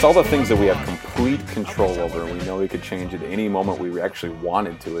bat. It's all the things that we have complete control over, and we know we could change at any moment we actually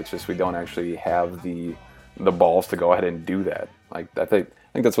wanted to. It's just we don't actually have the balls to go ahead and do that. Like I think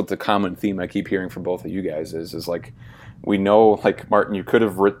that's what the common theme I keep hearing from both of you guys is like, we know, like, Martin, you could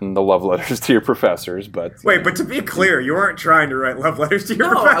have written the love letters to your professors, but... Wait, but to be clear, you weren't trying to write love letters to your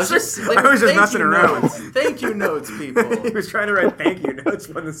professors? I was just messing around. Thank you notes, people. He was trying to write thank you notes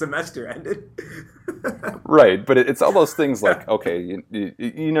when the semester ended. Right, but it's all those things like, okay,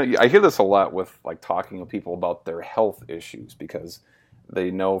 I hear this a lot with, like, talking to people about their health issues, because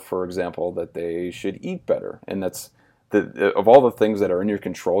they know, for example, that they should eat better, and that's... of all the things that are in your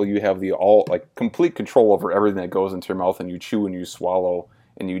control, you have complete control over everything that goes into your mouth, and you chew and you swallow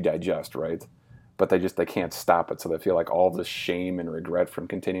and you digest, right? But they can't stop it, so they feel like all this shame and regret from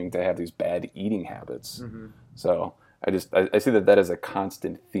continuing to have these bad eating habits. Mm-hmm. So I see that is a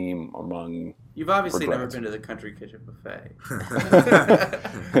constant theme among. You've obviously regrets. Never been to the Country Kitchen buffet.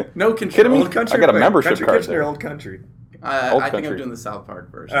 No control. Kidding me? Old country, I got a membership country card kitchen there. Or Old Country? I think I'm doing the South Park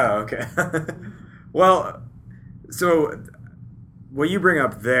version. Oh, okay. Well. So, what you bring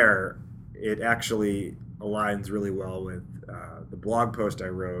up there, it actually aligns really well with the blog post I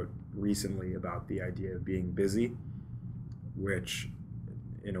wrote recently about the idea of being busy, which,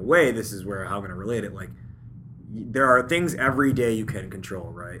 in a way, this is where how I'm going to relate it. Like, there are things every day you can control,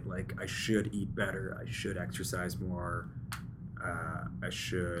 right? Like, I should eat better, I should exercise more, I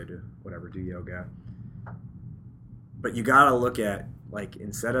should, do yoga. But you got to look at, like,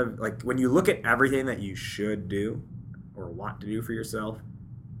 instead of, like, when you look at everything that you should do or want to do for yourself,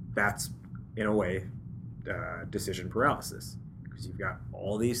 that's, in a way, decision paralysis. Because you've got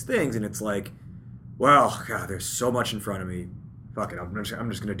all these things, and it's like, well, God, there's so much in front of me. Fuck it, I'm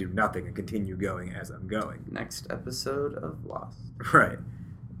just going to do nothing and continue going as I'm going. Next episode of Lost. Right.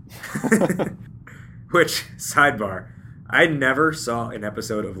 Which, sidebar, I never saw an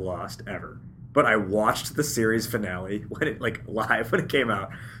episode of Lost, ever. But I watched the series finale when it live when it came out.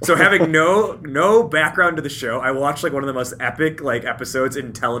 So having no background to the show, I watched one of the most epic episodes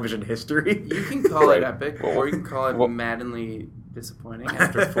in television history. You can call it epic, or you can call it maddeningly disappointing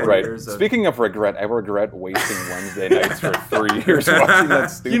after 4 years of... Speaking of regret, I regret wasting Wednesday nights for 3 years watching that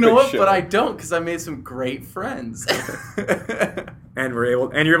stupid show. You know what? But I don't, because I made some great friends. And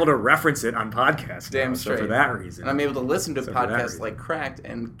you're able to reference it on podcasts. Damn straight. So for that reason. And I'm able to listen to podcasts like Cracked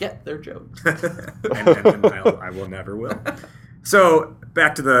and get their jokes. and I will never will. So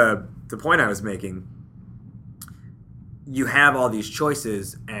back to the point I was making. You have all these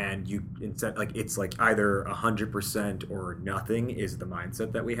choices, and you instead it's like either 100% or nothing is the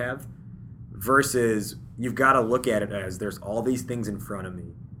mindset that we have. Versus, you've got to look at it as there's all these things in front of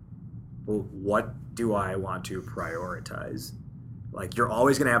me. Well, what do I want to prioritize? Like, you're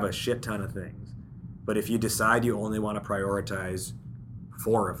always going to have a shit ton of things, but if you decide you only want to prioritize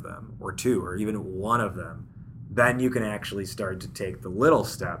 4 of them, or 2, or even 1 of them, then you can actually start to take the little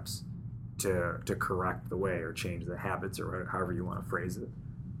steps to correct the way or change the habits or however you want to phrase it.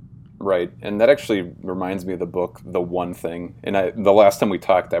 Right, and that actually reminds me of the book, The One Thing. And the last time we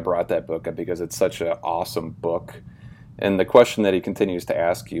talked, I brought that book up because it's such an awesome book. And the question that he continues to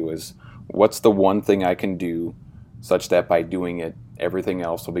ask you is, what's the one thing I can do such that by doing it, everything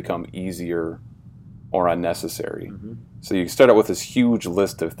else will become easier or unnecessary? Mm-hmm. So you start out with this huge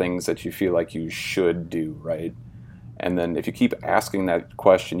list of things that you feel like you should do, right? And then if you keep asking that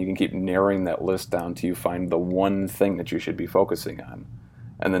question, you can keep narrowing that list down till you find the one thing that you should be focusing on.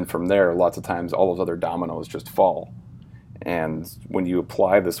 And then from there, lots of times, all those other dominoes just fall. And when you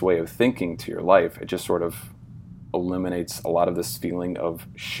apply this way of thinking to your life, it just sort of eliminates a lot of this feeling of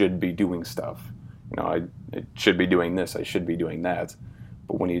should be doing stuff. I should be doing this, I should be doing that.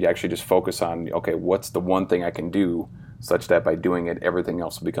 But when you actually just focus on, okay, what's the one thing I can do such that by doing it, everything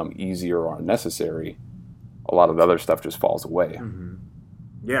else will become easier or unnecessary, a lot of the other stuff just falls away. Mm-hmm.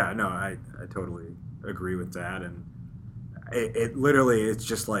 Yeah, no, I totally agree with that. And it literally, it's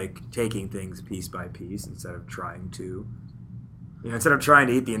just like taking things piece by piece instead of trying to, instead of trying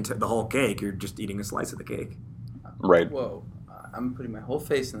to eat the whole cake, you're just eating a slice of the cake. Right. Whoa. I'm putting my whole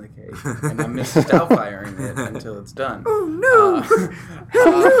face in the cake, and I'm Mrs. Doubtfiring it until it's done. Oh, no!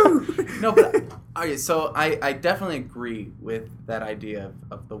 No, but okay, so I definitely agree with that idea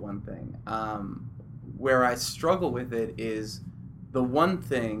of the one thing. Where I struggle with it is the one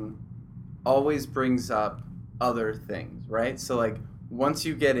thing always brings up other things, right? So, like, once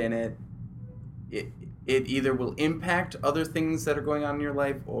you get in it, it either will impact other things that are going on in your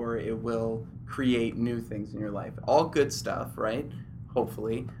life, or it will create new things in your life. All good stuff, right?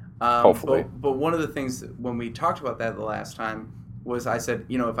 Hopefully. Hopefully. But one of the things that when we talked about that the last time was I said,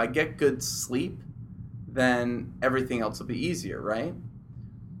 if I get good sleep, then everything else will be easier, right?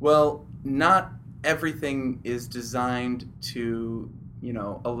 Well, not everything is designed to,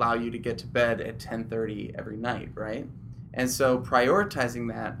 allow you to get to bed at 10:30 every night, right? And so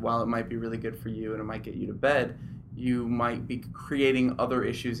prioritizing that, while it might be really good for you and it might get you to bed, you might be creating other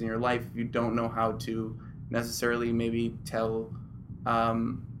issues in your life if you don't know how to necessarily maybe tell,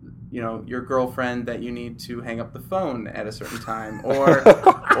 your girlfriend that you need to hang up the phone at a certain time, or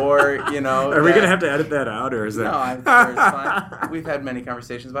Are we gonna have to edit that out, or is that? No, I'm sure it's fine. We've had many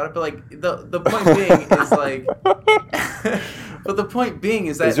conversations about it, but like the point being is like. But the point being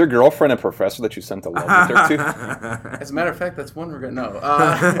is that... Is your girlfriend a professor that you sent a love letter to? As a matter of fact, that's one we're going to know.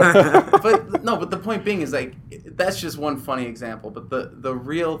 But the point being is, like, that's just one funny example. But the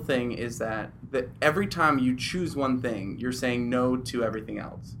real thing is that every time you choose one thing, you're saying no to everything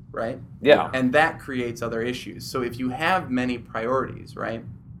else, right? Yeah. And that creates other issues. So if you have many priorities, right,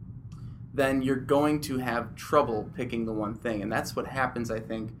 then you're going to have trouble picking the one thing. And that's what happens, I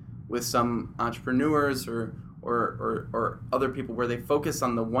think, with some entrepreneurs or other people, where they focus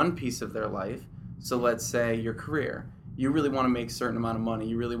on the one piece of their life. So let's say your career. You really want to make a certain amount of money.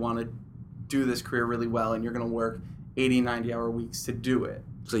 You really want to do this career really well, and you're going to work 80, 90-hour weeks to do it.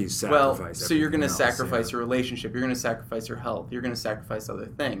 So you sacrifice so you're going to sacrifice your relationship. You're going to sacrifice your health. You're going to sacrifice other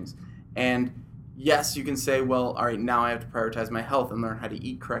things. And yes, you can say, well, all right, now I have to prioritize my health and learn how to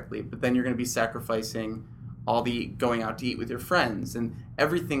eat correctly. But then you're going to be sacrificing all the going out to eat with your friends, and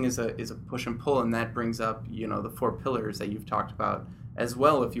everything is a push and pull, and that brings up the 4 pillars that you've talked about as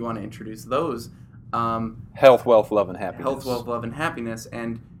well. If you want to introduce those, health, wealth, love, and happiness. Health, wealth, love, and happiness,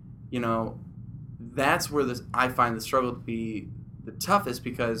 and that's where I find the struggle to be the toughest,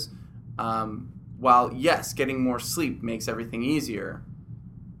 because while yes, getting more sleep makes everything easier,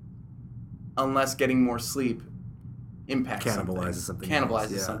 unless getting more sleep impacts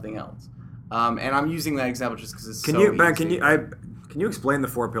cannibalizes something else. And I'm using that example just because it's Can you explain the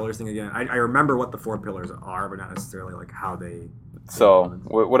 4 pillars thing again? I remember what the 4 pillars are, but not necessarily like how they... So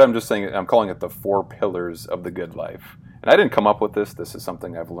what I'm just saying, I'm calling it the 4 pillars of the good life. And I didn't come up with this. This is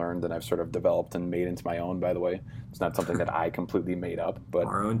something I've learned and I've sort of developed and made into my own, by the way. It's not something that I completely made up. But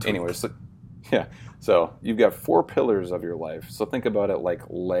anyway, so you've got 4 pillars of your life. So think about it like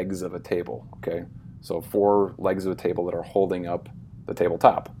legs of a table, okay? So 4 legs of a table that are holding up the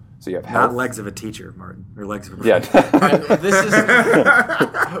tabletop. So you have health. Not legs of a teacher, Martin. Or legs of a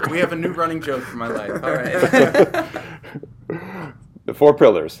we have a new running joke for my life. All right. The 4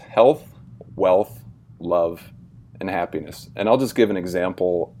 pillars: health, wealth, love, and happiness. And I'll just give an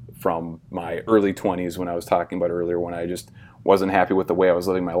example from my early 20s when I was talking about earlier, when I just wasn't happy with the way I was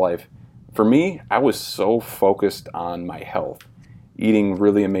living my life. For me, I was so focused on my health, eating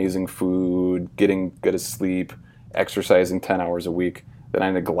really amazing food, getting good sleep, exercising 10 hours a week, that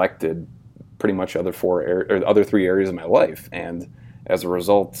I neglected pretty much other 3 areas of my life. And as a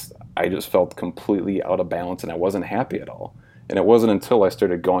result, I just felt completely out of balance and I wasn't happy at all. And it wasn't until I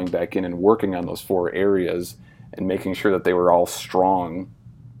started going back in and working on those 4 areas and making sure that they were all strong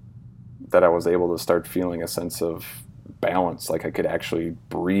that I was able to start feeling a sense of balance, like I could actually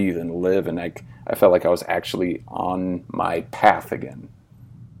breathe and live, and I felt like I was actually on my path again.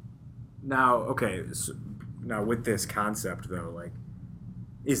 Now, okay, so now with this concept though, like,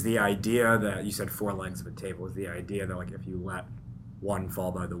 is the idea that you said 4 legs of a table, is the idea that like if you let one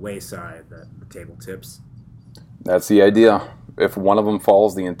fall by the wayside that the table tips? That's the idea. If one of them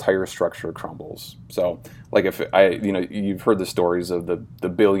falls, the entire structure crumbles. So, like you've heard the stories of the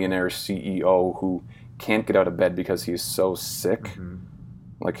billionaire CEO who can't get out of bed because he's so sick. Mm-hmm.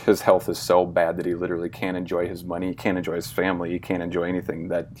 Like his health is so bad that he literally can't enjoy his money, he can't enjoy his family, he can't enjoy anything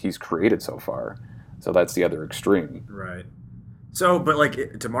that he's created so far. So that's the other extreme. Right. So, but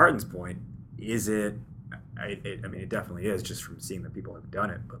like to Martin's point, is it? I mean, it definitely is just from seeing that people have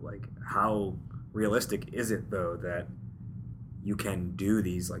done it. But like, how realistic is it though that you can do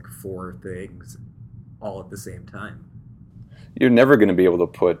these like 4 things all at the same time? You're never going to be able to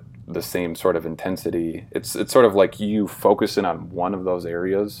put the same sort of intensity. It's sort of like you focus in on one of those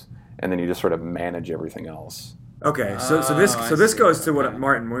areas and then you just sort of manage everything else. Okay, so this goes to what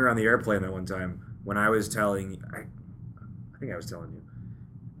Martin, when we were on the airplane that one time, when I was telling, I think I was telling you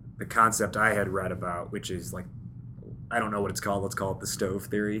the concept I had read about, which is like, I don't know what it's called. Let's call it the stove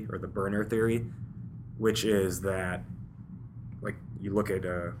theory or the burner theory, which is that like you look at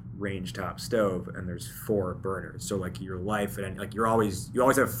a range top stove and there's 4 burners. So like your life, and like you always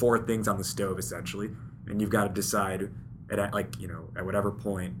have 4 things on the stove essentially, and you've got to decide at like, you know, at whatever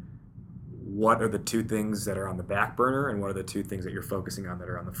point, what are the 2 things that are on the back burner and what are the 2 things that you're focusing on that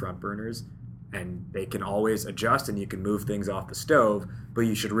are on the front burners. And they can always adjust and you can move things off the stove, but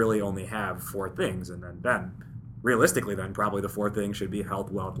you should really only have 4 things. And then realistically then probably the 4 things should be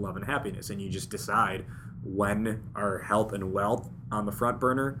health, wealth, love, and happiness. And you just decide when are health and wealth on the front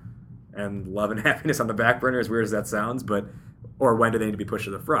burner and love and happiness on the back burner, as weird as that sounds, but or when do they need to be pushed to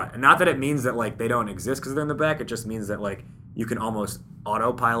the front. And not that it means that like they don't exist because they're in the back, it just means that like you can almost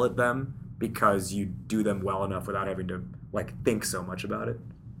autopilot them because you do them well enough without having to like think so much about it.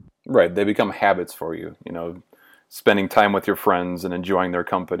 Right, they become habits for you, you know. Spending time with your friends and enjoying their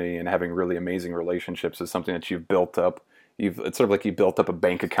company and having really amazing relationships is something that you've built up. It's sort of like you built up a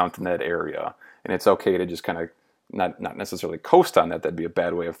bank account in that area, and it's okay to just kind of not necessarily coast on that. That'd be a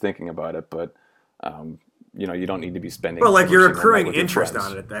bad way of thinking about it, but you know, you don't need to be spending. Well, like you're accruing interest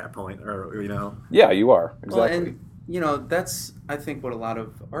on it at that point, or you know. Yeah, you are exactly. Well, and you know, that's I think what a lot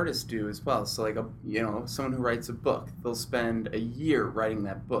of artists do as well. So like someone who writes a book, they'll spend a year writing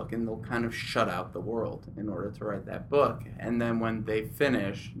that book, and they'll kind of shut out the world in order to write that book. And then when they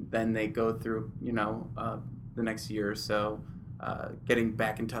finish, then they go through the next year or so, getting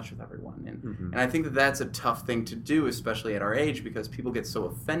back in touch with everyone. And I think that that's a tough thing to do, especially at our age, because people get so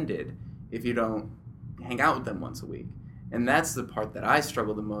offended if you don't hang out with them once a week. And that's the part that I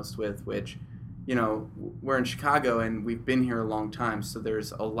struggle the most with, which, you know, we're in Chicago and we've been here a long time, so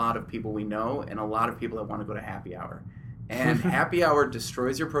there's a lot of people we know and a lot of people that want to go to happy hour. And happy hour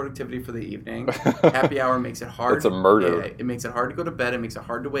destroys your productivity for the evening. Happy hour makes it hard. It's a murder. Yeah, it makes it hard to go to bed. It makes it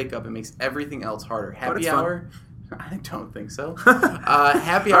hard to wake up. It makes everything else harder. Happy hour... I don't think so.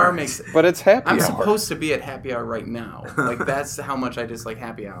 Happy hour makes... But it's happy hour. I'm supposed to be at happy hour right now. Like, that's how much I dislike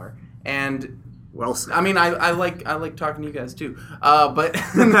happy hour. And... Well, I mean, I like talking to you guys too, but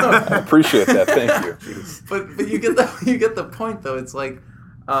no. I appreciate that. Thank you. But you get the point though. It's like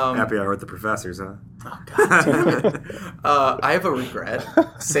happy hour with the professors, huh? Oh God damn it! I have a regret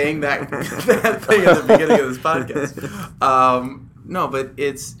saying that thing at the beginning of this podcast. No, but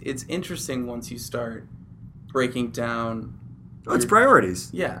it's interesting once you start breaking down. It's priorities.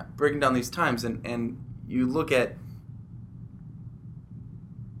 Yeah, breaking down these times, and you look at.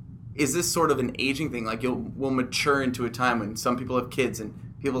 Is this sort of an aging thing? Like we'll mature into a time when some people have kids and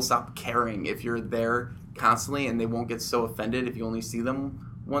people stop caring if you're there constantly, and they won't get so offended if you only see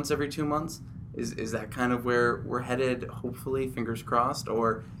them once every 2 months. Is that kind of where we're headed? Hopefully, fingers crossed.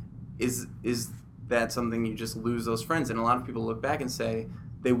 Or is that something you just lose those friends? And a lot of people look back and say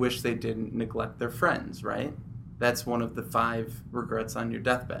they wish they didn't neglect their friends. Right? That's one of the 5 regrets on your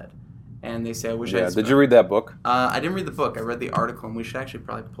deathbed. and they say, I wish I had Did you read that book? I didn't read the book. I read the article, and we should actually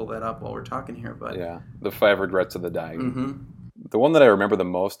probably pull that up while we're talking here. But Yeah, The 5 Regrets of the Dying. Mm-hmm. The one that I remember the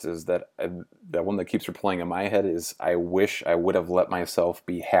most is that one that keeps replaying in my head is, I wish I would have let myself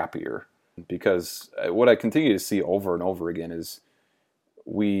be happier. Because what I continue to see over and over again is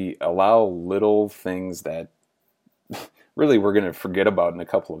we allow little things that really we're going to forget about in a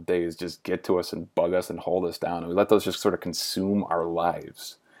couple of days just get to us and bug us and hold us down. And we let those just sort of consume our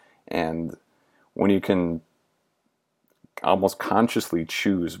lives. And when you can almost consciously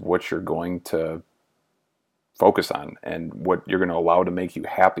choose what you're going to focus on and what you're going to allow to make you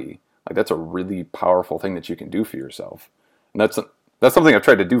happy, like that's a really powerful thing that you can do for yourself. And that's something I've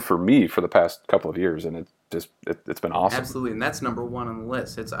tried to do for me for the past couple of years, and it's been awesome. Absolutely, and that's number one on the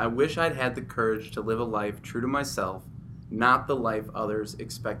list. It's, I wish I'd had the courage to live a life true to myself, not the life others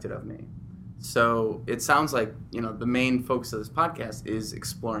expected of me. So it sounds like, the main focus of this podcast is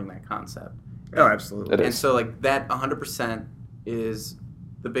exploring that concept. Oh, absolutely. It is. And so like that 100% is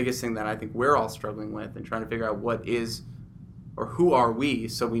the biggest thing that I think we're all struggling with, and trying to figure out what is, or who are we,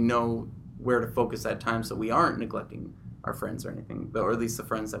 so we know where to focus that time, so we aren't neglecting our friends or anything, or at least the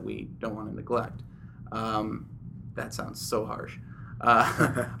friends that we don't want to neglect. That sounds so harsh.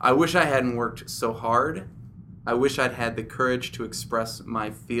 I wish I hadn't worked so hard. I wish I'd had the courage to express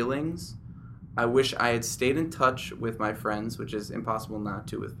my feelings. I wish I had stayed in touch with my friends, which is impossible not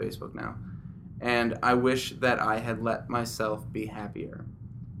to with Facebook now. And I wish that I had let myself be happier.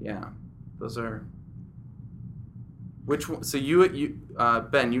 Yeah, those are... Which one? So you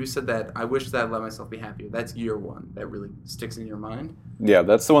Ben, you said that I wish that I'd let myself be happier. That's your one that really sticks in your mind? Yeah,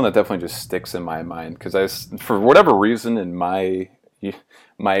 that's the one that definitely just sticks in my mind, because for whatever reason in my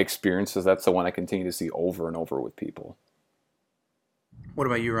experiences, that's the one I continue to see over and over with people. What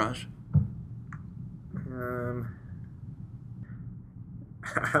about you, Raj? I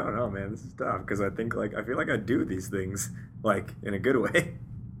don't know, man. This is tough because I feel like I do these things in a good way.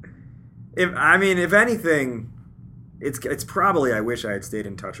 If anything, it's probably I wish I had stayed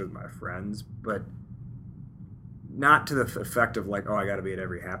in touch with my friends, but not to the effect of I got to be at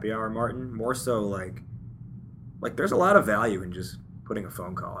every happy hour, Martin. More so like there's a lot of value in just putting a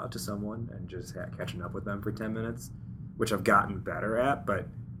phone call out to someone and just catching up with them for 10 minutes, which I've gotten better at, but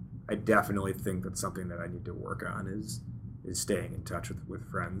I definitely think that's something that I need to work on is staying in touch with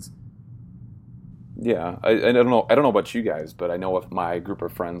friends. Yeah, I don't know about you guys, but I know with my group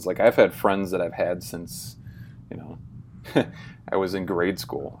of friends, I've had friends that I've had since, I was in grade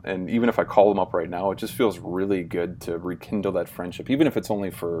school, and even if I call them up right now, it just feels really good to rekindle that friendship, even if it's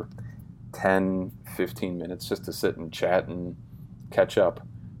only for 10, 15 minutes, just to sit and chat and catch up.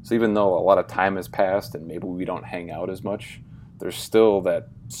 So even though a lot of time has passed and maybe we don't hang out as much, there's still that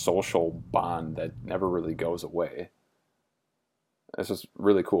social bond that never really goes away. It's just a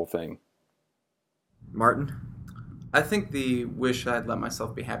really cool thing. Martin? I think the wish I'd let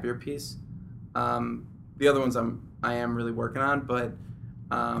myself be happier piece. The other ones I am really working on, but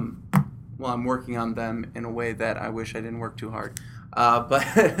I'm working on them in a way that I wish I didn't work too hard.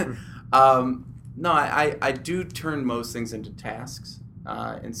 No, I do turn most things into tasks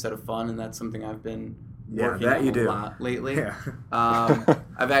instead of fun, and that's something I've been working on a lot lately. Yeah.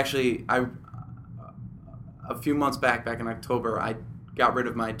 A few months back in October, I got rid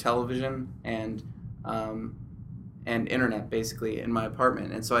of my television and internet basically in my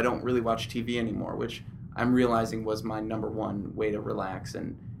apartment, and so I don't really watch TV anymore, which I'm realizing was my number one way to relax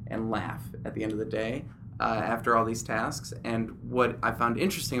and laugh at the end of the day after all these tasks. And what I found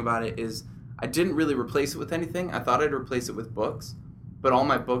interesting about it is I didn't really replace it with anything. I thought I'd replace it with books, but all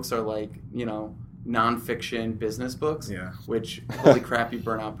my books are nonfiction business books, which, holy crap, you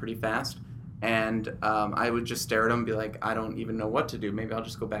burn out pretty fast. And I would just stare at them and be like, I don't even know what to do. Maybe I'll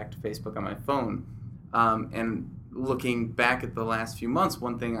just go back to Facebook on my phone. And looking back at the last few months,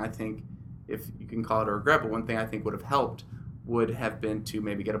 one thing I think, if you can call it a regret, but one thing I think would have helped would have been to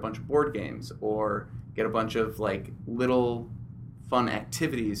maybe get a bunch of board games or get a bunch of little fun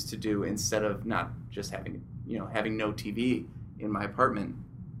activities to do instead of not just having no TV in my apartment.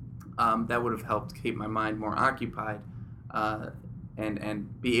 That would have helped keep my mind more occupied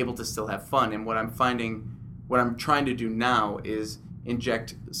and be able to still have fun. And what I'm trying to do now is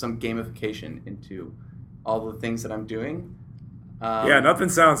inject some gamification into all the things that I'm doing. Nothing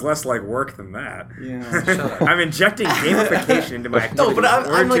sounds less like work than that. Yeah, shut up. I'm injecting gamification into my activities. No, but I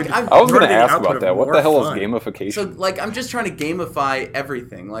was going to ask about that. What the hell is gamification? So, I'm just trying to gamify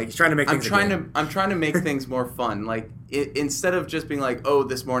everything. He's trying to make things I'm trying to make things more fun. Instead of just being oh,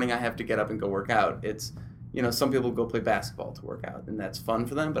 this morning I have to get up and go work out. It's, some people go play basketball to work out, and that's fun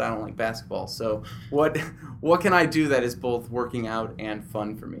for them, but I don't like basketball. So what can I do that is both working out and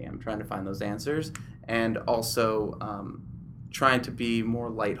fun for me? I'm trying to find those answers, and also trying to be more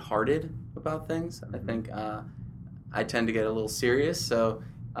lighthearted about things. I think I tend to get a little serious, so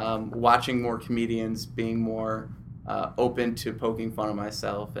watching more comedians, being more open to poking fun at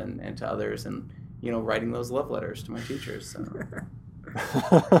myself and to others, and writing those love letters to my teachers. So.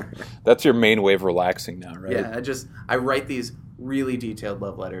 That's your main way of relaxing now, right? Yeah, I write these really detailed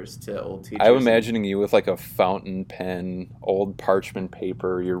love letters to old teachers. I'm imagining you with like a fountain pen, old parchment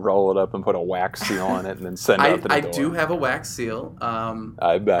paper. You roll it up and put a wax seal on it, and then send it out the door. I do have a wax seal.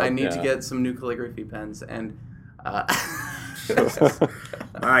 I bet. I need to get some new calligraphy pens, and my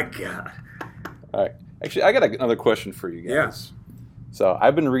God. All right. Actually, I got another question for you guys. Yeah. So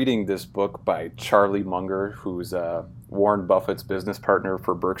I've been reading this book by Charlie Munger, who's Warren Buffett's business partner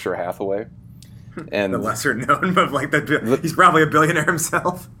for Berkshire Hathaway. And the lesser known, but he's probably a billionaire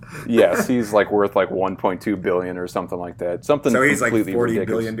himself. Yes, he's worth 1.2 billion or something like that. So he's completely 40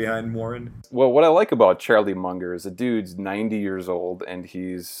 ridiculous. Billion behind Warren. Well, what I like about Charlie Munger is the dude's 90 years old, and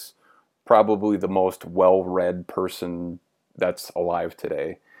he's probably the most well-read person that's alive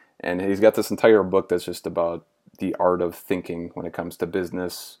today. And he's got this entire book that's just about the art of thinking when it comes to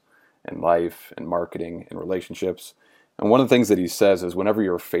business and life and marketing and relationships. And one of the things that he says is whenever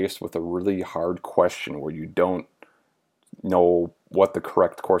you're faced with a really hard question where you don't know what the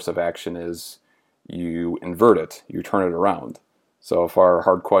correct course of action is, you invert it, you turn it around. So if our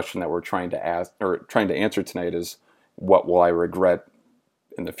hard question that we're trying to ask or trying to answer tonight is, what will I regret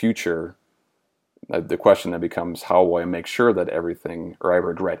in the future? The question then becomes, how will I make sure that I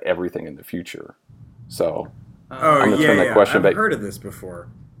regret everything in the future? So I'm going to turn that question back. I've heard of this before.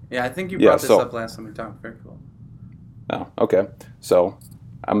 Yeah, I think you brought this up last time we talked. Very cool. Oh, okay. So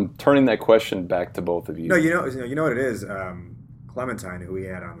I'm turning that question back to both of you. No, you know what it is? Clementine, who we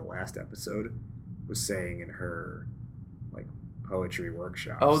had on the last episode, was saying in her poetry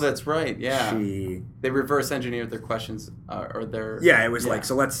workshops. Oh, that's right. Yeah. They reverse engineered their questions or their. Yeah, it was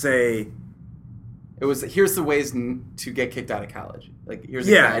so let's say. It was here's the ways to get kicked out of college. Here's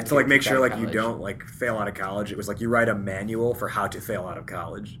to make sure you don't fail out of college. It was you write a manual for how to fail out of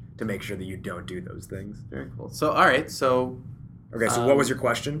college to make sure that you don't do those things. Very cool. So all right, so okay. So what was your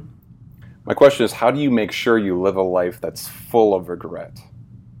question? My question is, how do you make sure you live a life that's full of regret?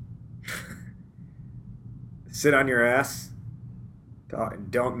 Sit on your ass.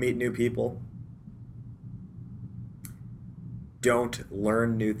 Don't meet new people. Don't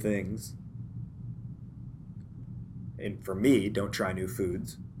learn new things. And for me, don't try new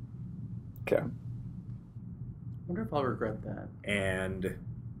foods. Okay. I wonder if I'll regret that. And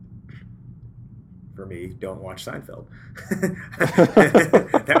for me, don't watch Seinfeld.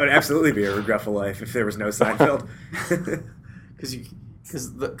 That would absolutely be a regretful life if there was no Seinfeld.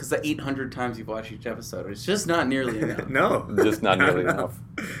 Because the 800 times you've watched each episode, it's just not nearly enough. No. Just not nearly enough.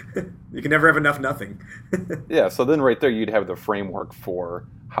 You can never have enough nothing. Yeah, so then right there you'd have the framework for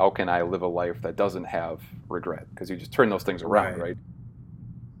how can I live a life that doesn't have regret? Because you just turn those things around, right?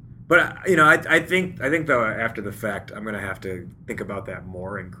 But I think though after the fact I'm going to have to think about that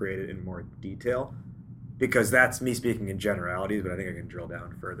more and create it in more detail, because that's me speaking in generalities, but I think I can drill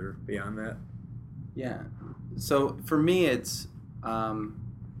down further beyond that. Yeah. So for me, it's that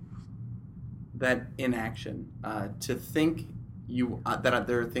inaction, to think that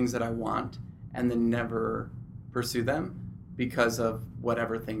there are things that I want and then never pursue them because of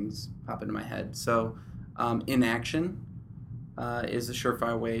whatever things pop into my head. So inaction is a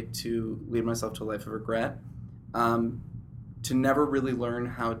surefire way to lead myself to a life of regret. To never really learn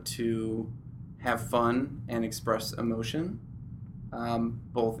how to have fun and express emotion,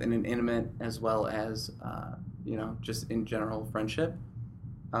 both in an intimate as well as just in general friendship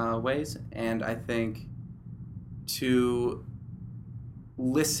ways. And I think to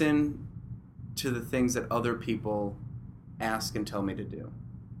listen to the things that other people ask and tell me to do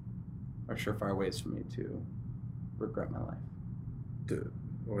are surefire ways for me to regret my life.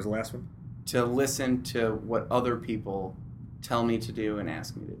 What was the last one? To listen to what other people tell me to do and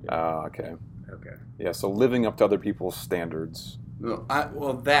ask me to do. Okay. Okay. Yeah, so living up to other people's standards.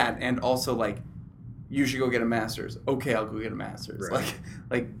 Well, that, and also you should go get a master's. Okay, I'll go get a master's. Right.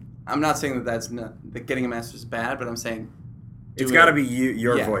 Like I'm not saying that getting a master's is bad, but I'm saying it's got to be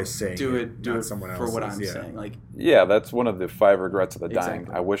your voice saying do it someone else's. For what I'm saying. Yeah, that's one of the 5 regrets of the dying.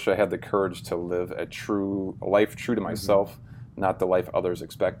 Exactly. I wish I had the courage to live a life true to myself, not the life others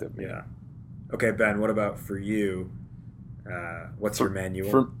expect of me. Yeah. Okay, Ben, what about for you? What's your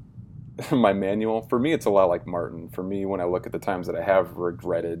manual? My manual? For me, it's a lot like Martin. For me, when I look at the times that I have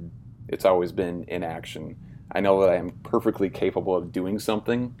regretted It's always been inaction. I know that I am perfectly capable of doing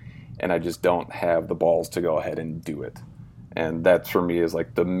something, and I just don't have the balls to go ahead and do it. And that for me is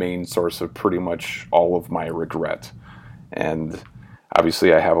like the main source of pretty much all of my regret. And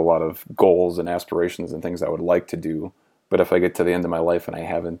obviously I have a lot of goals and aspirations and things I would like to do, but if I get to the end of my life and I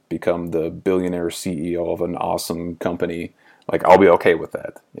haven't become the billionaire CEO of an awesome company, like I'll be okay with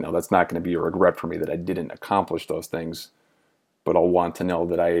that. You know, that's not going to be a regret for me that I didn't accomplish those things, but I'll want to know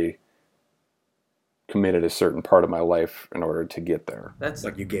that I committed a certain part of my life in order to get there. That's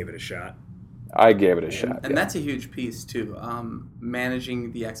like you gave it a shot. I gave it a shot. And that's a huge piece too.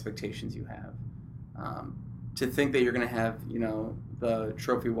 Managing the expectations you have. To think that you're going to have, you know, the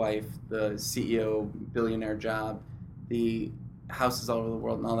trophy wife, the CEO billionaire job, the houses all over the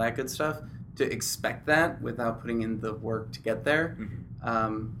world and all that good stuff, to expect that without putting in the work to get there,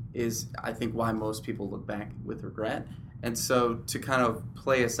 is, I think, why most people look back with regret. And so to kind of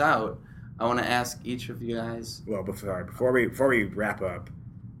play us out, I want to ask each of you guys. Well, before we wrap up,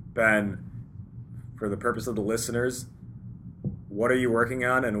 Ben, for the purpose of the listeners, what are you working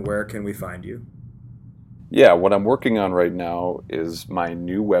on and where can we find you? Yeah, what I'm working on right now is my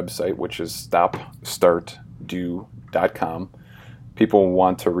new website, which is stopstartdo.com. People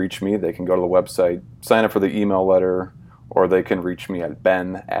want to reach me, they can go to the website, sign up for the email letter, or they can reach me at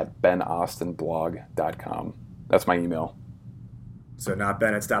ben@benaustinblog.com. That's my email. So not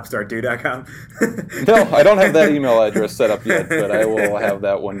Ben at stopstartdo.com? No, I don't have that email address set up yet, but I will have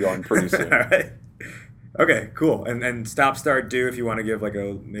that one going pretty soon. All right. Okay, cool. And Stop, Start, Do, if you want to give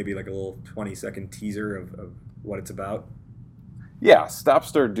maybe a little 20-second teaser of what it's about. Yeah, Stop,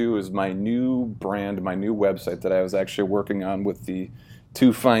 Start, Do is my new brand, my new website that I was actually working on with the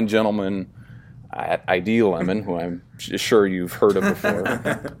two fine gentlemen at Idea Lemon, who I'm sure you've heard of before.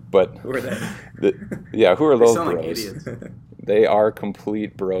 But who are they? Who are those They sound bros? like idiots. They are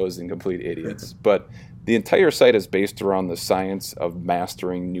complete bros and complete idiots. But the entire site is based around the science of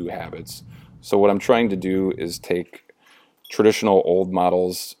mastering new habits. So what I'm trying to do is take traditional old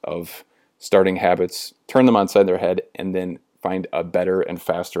models of starting habits, turn them onside their head, and then find a better and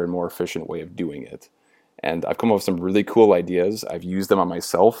faster and more efficient way of doing it. And I've come up with some really cool ideas. I've used them on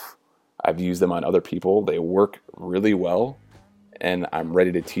myself. I've used them on other people. They work really well. And I'm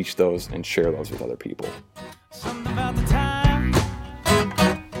ready to teach those and share those with other people. Something about the time,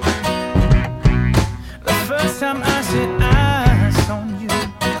 the first time I set eyes on you.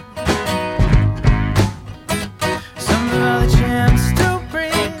 Something about the chance to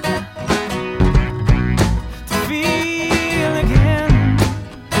breathe, to feel again.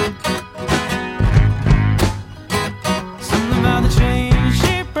 Something about the change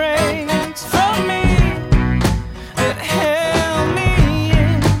she brings from me that held me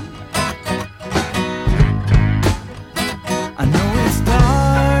in. I know it's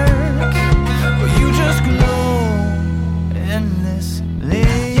dark, but you just glow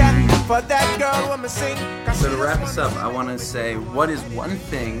endlessly. Yeah, for that girl when we sing. So to wrap this up, I want to say, what is one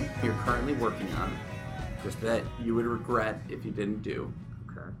thing you're currently working on that you would regret if you didn't do?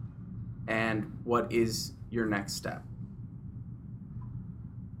 Okay. And what is your next step?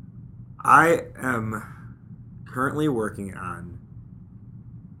 I am currently working on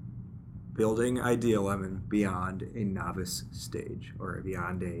building Idea Lemon beyond a novice stage, or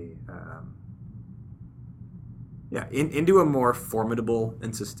beyond into a more formidable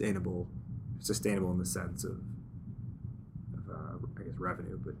and sustainable in the sense of I guess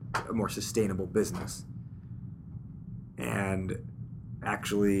revenue, but a more sustainable business. And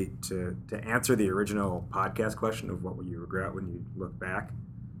actually, to answer the original podcast question of what will you regret when you look back,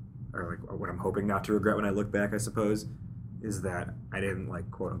 or like what I'm hoping not to regret when I look back, I suppose, is that I didn't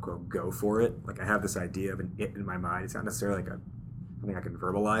quote unquote go for it. Like I have this idea of an it in my mind. It's not necessarily something I can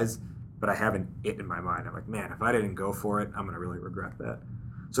verbalize, but I have an it in my mind. I'm like, man, if I didn't go for it, I'm gonna really regret that.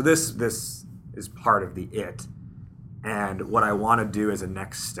 So this is part of the it, and what I want to do as a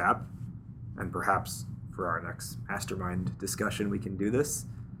next step, and perhaps for our next mastermind discussion we can do this.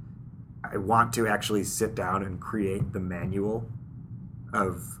 I want to actually sit down and create the manual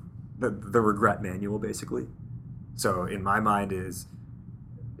of the regret manual, basically. So in my mind is,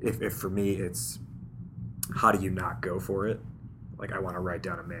 if for me it's, how do you not go for it? Like I want to write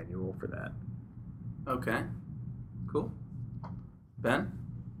down a manual for that. Okay. Cool. Ben?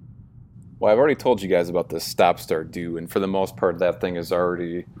 Well, I've already told you guys about this Stop, Start, Do, and for the most part, that thing is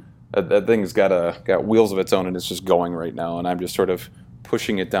already, that thing's got wheels of its own, and it's just going right now, and I'm just sort of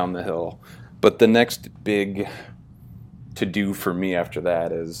pushing it down the hill. But the next big to-do for me after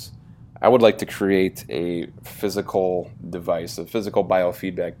that is, I would like to create a physical device, a physical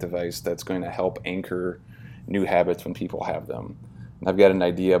biofeedback device that's going to help anchor new habits when people have them. I've got an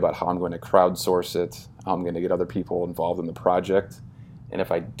idea about how I'm going to crowdsource it, how I'm going to get other people involved in the project. And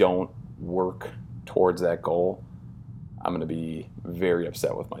if I don't work towards that goal, I'm going to be very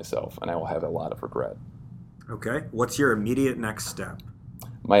upset with myself, and I will have a lot of regret. Okay. What's your immediate next step?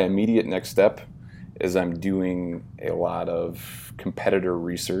 My immediate next step is I'm doing a lot of competitor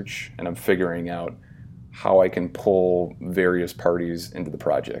research, and I'm figuring out how I can pull various parties into the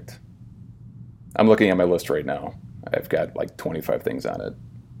project. I'm looking at my list right now. I've got like 25 things on it.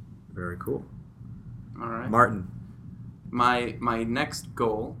 Very cool. All right. Martin. My next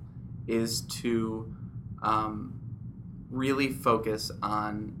goal is to really focus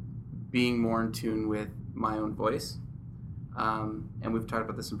on being more in tune with my own voice. And we've talked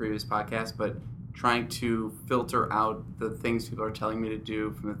about this in previous podcasts, but trying to filter out the things people are telling me to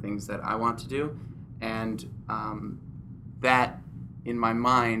do from the things that I want to do. And that, in my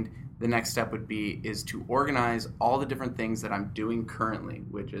mind, the next step would be is to organize all the different things that I'm doing currently,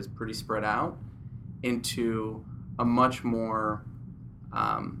 which is pretty spread out, into a much more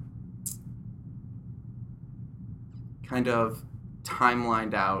kind of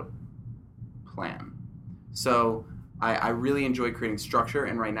timelined out plan. So I really enjoy creating structure,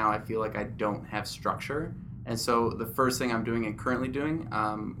 and right now I feel like I don't have structure. And so the first thing I'm doing and currently doing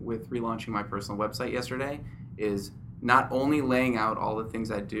with relaunching my personal website yesterday is not only laying out all the things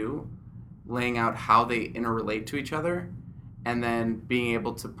I do, laying out how they interrelate to each other, and then being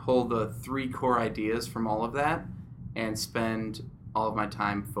able to pull the 3 core ideas from all of that and spend all of my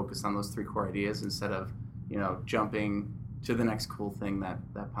time focused on those 3 core ideas instead of, jumping to the next cool thing that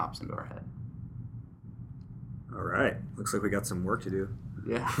pops into our head. All right. Looks like we got some work to do.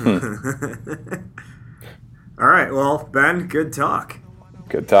 Yeah. All right. Well, Ben, good talk.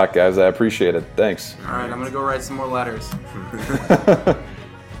 Good talk, guys. I appreciate it. Thanks. All right, I'm going to go write some more letters.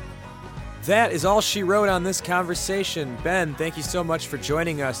 That is all she wrote on this conversation. Ben, thank you so much for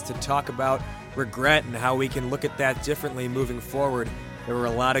joining us to talk about regret and how we can look at that differently moving forward. There were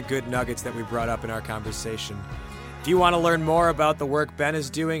a lot of good nuggets that we brought up in our conversation. If you want to learn more about the work Ben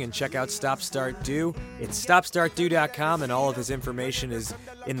is doing and check out Stop Start Do, it's stopstartdo.com, and all of his information is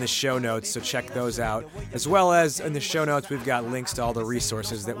in the show notes, so check those out. As well as in the show notes, we've got links to all the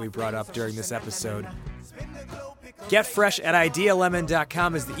resources that we brought up during this episode.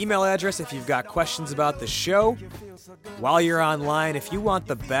 GetFresh@IdeaLemon.com is the email address if you've got questions about the show. While you're online, if you want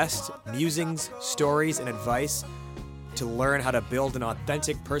the best musings, stories, and advice to learn how to build an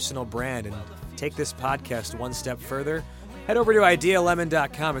authentic personal brand and take this podcast one step further, head over to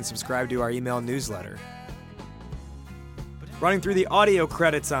IdeaLemon.com and subscribe to our email newsletter. Running through the audio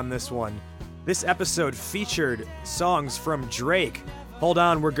credits on this one, this episode featured songs from Drake, Hold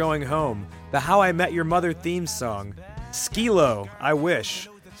On, We're Going Home, the How I Met Your Mother theme song, Skee-Lo, I Wish,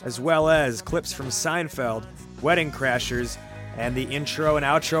 as well as clips from Seinfeld, Wedding Crashers, and the intro and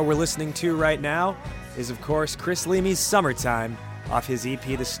outro we're listening to right now is, of course, Chris Leamy's Summertime off his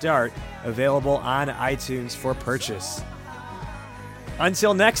EP The Start, available on iTunes for purchase.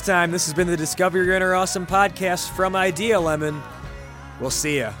 Until next time, this has been the Discover Your Inner Awesome podcast from Idea Lemon. We'll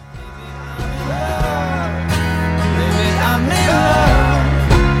see ya.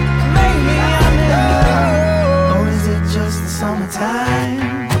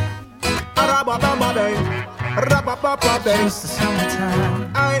 Summertime. Just the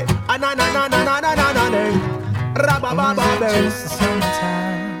summertime. Just the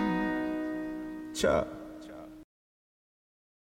summertime. Sure.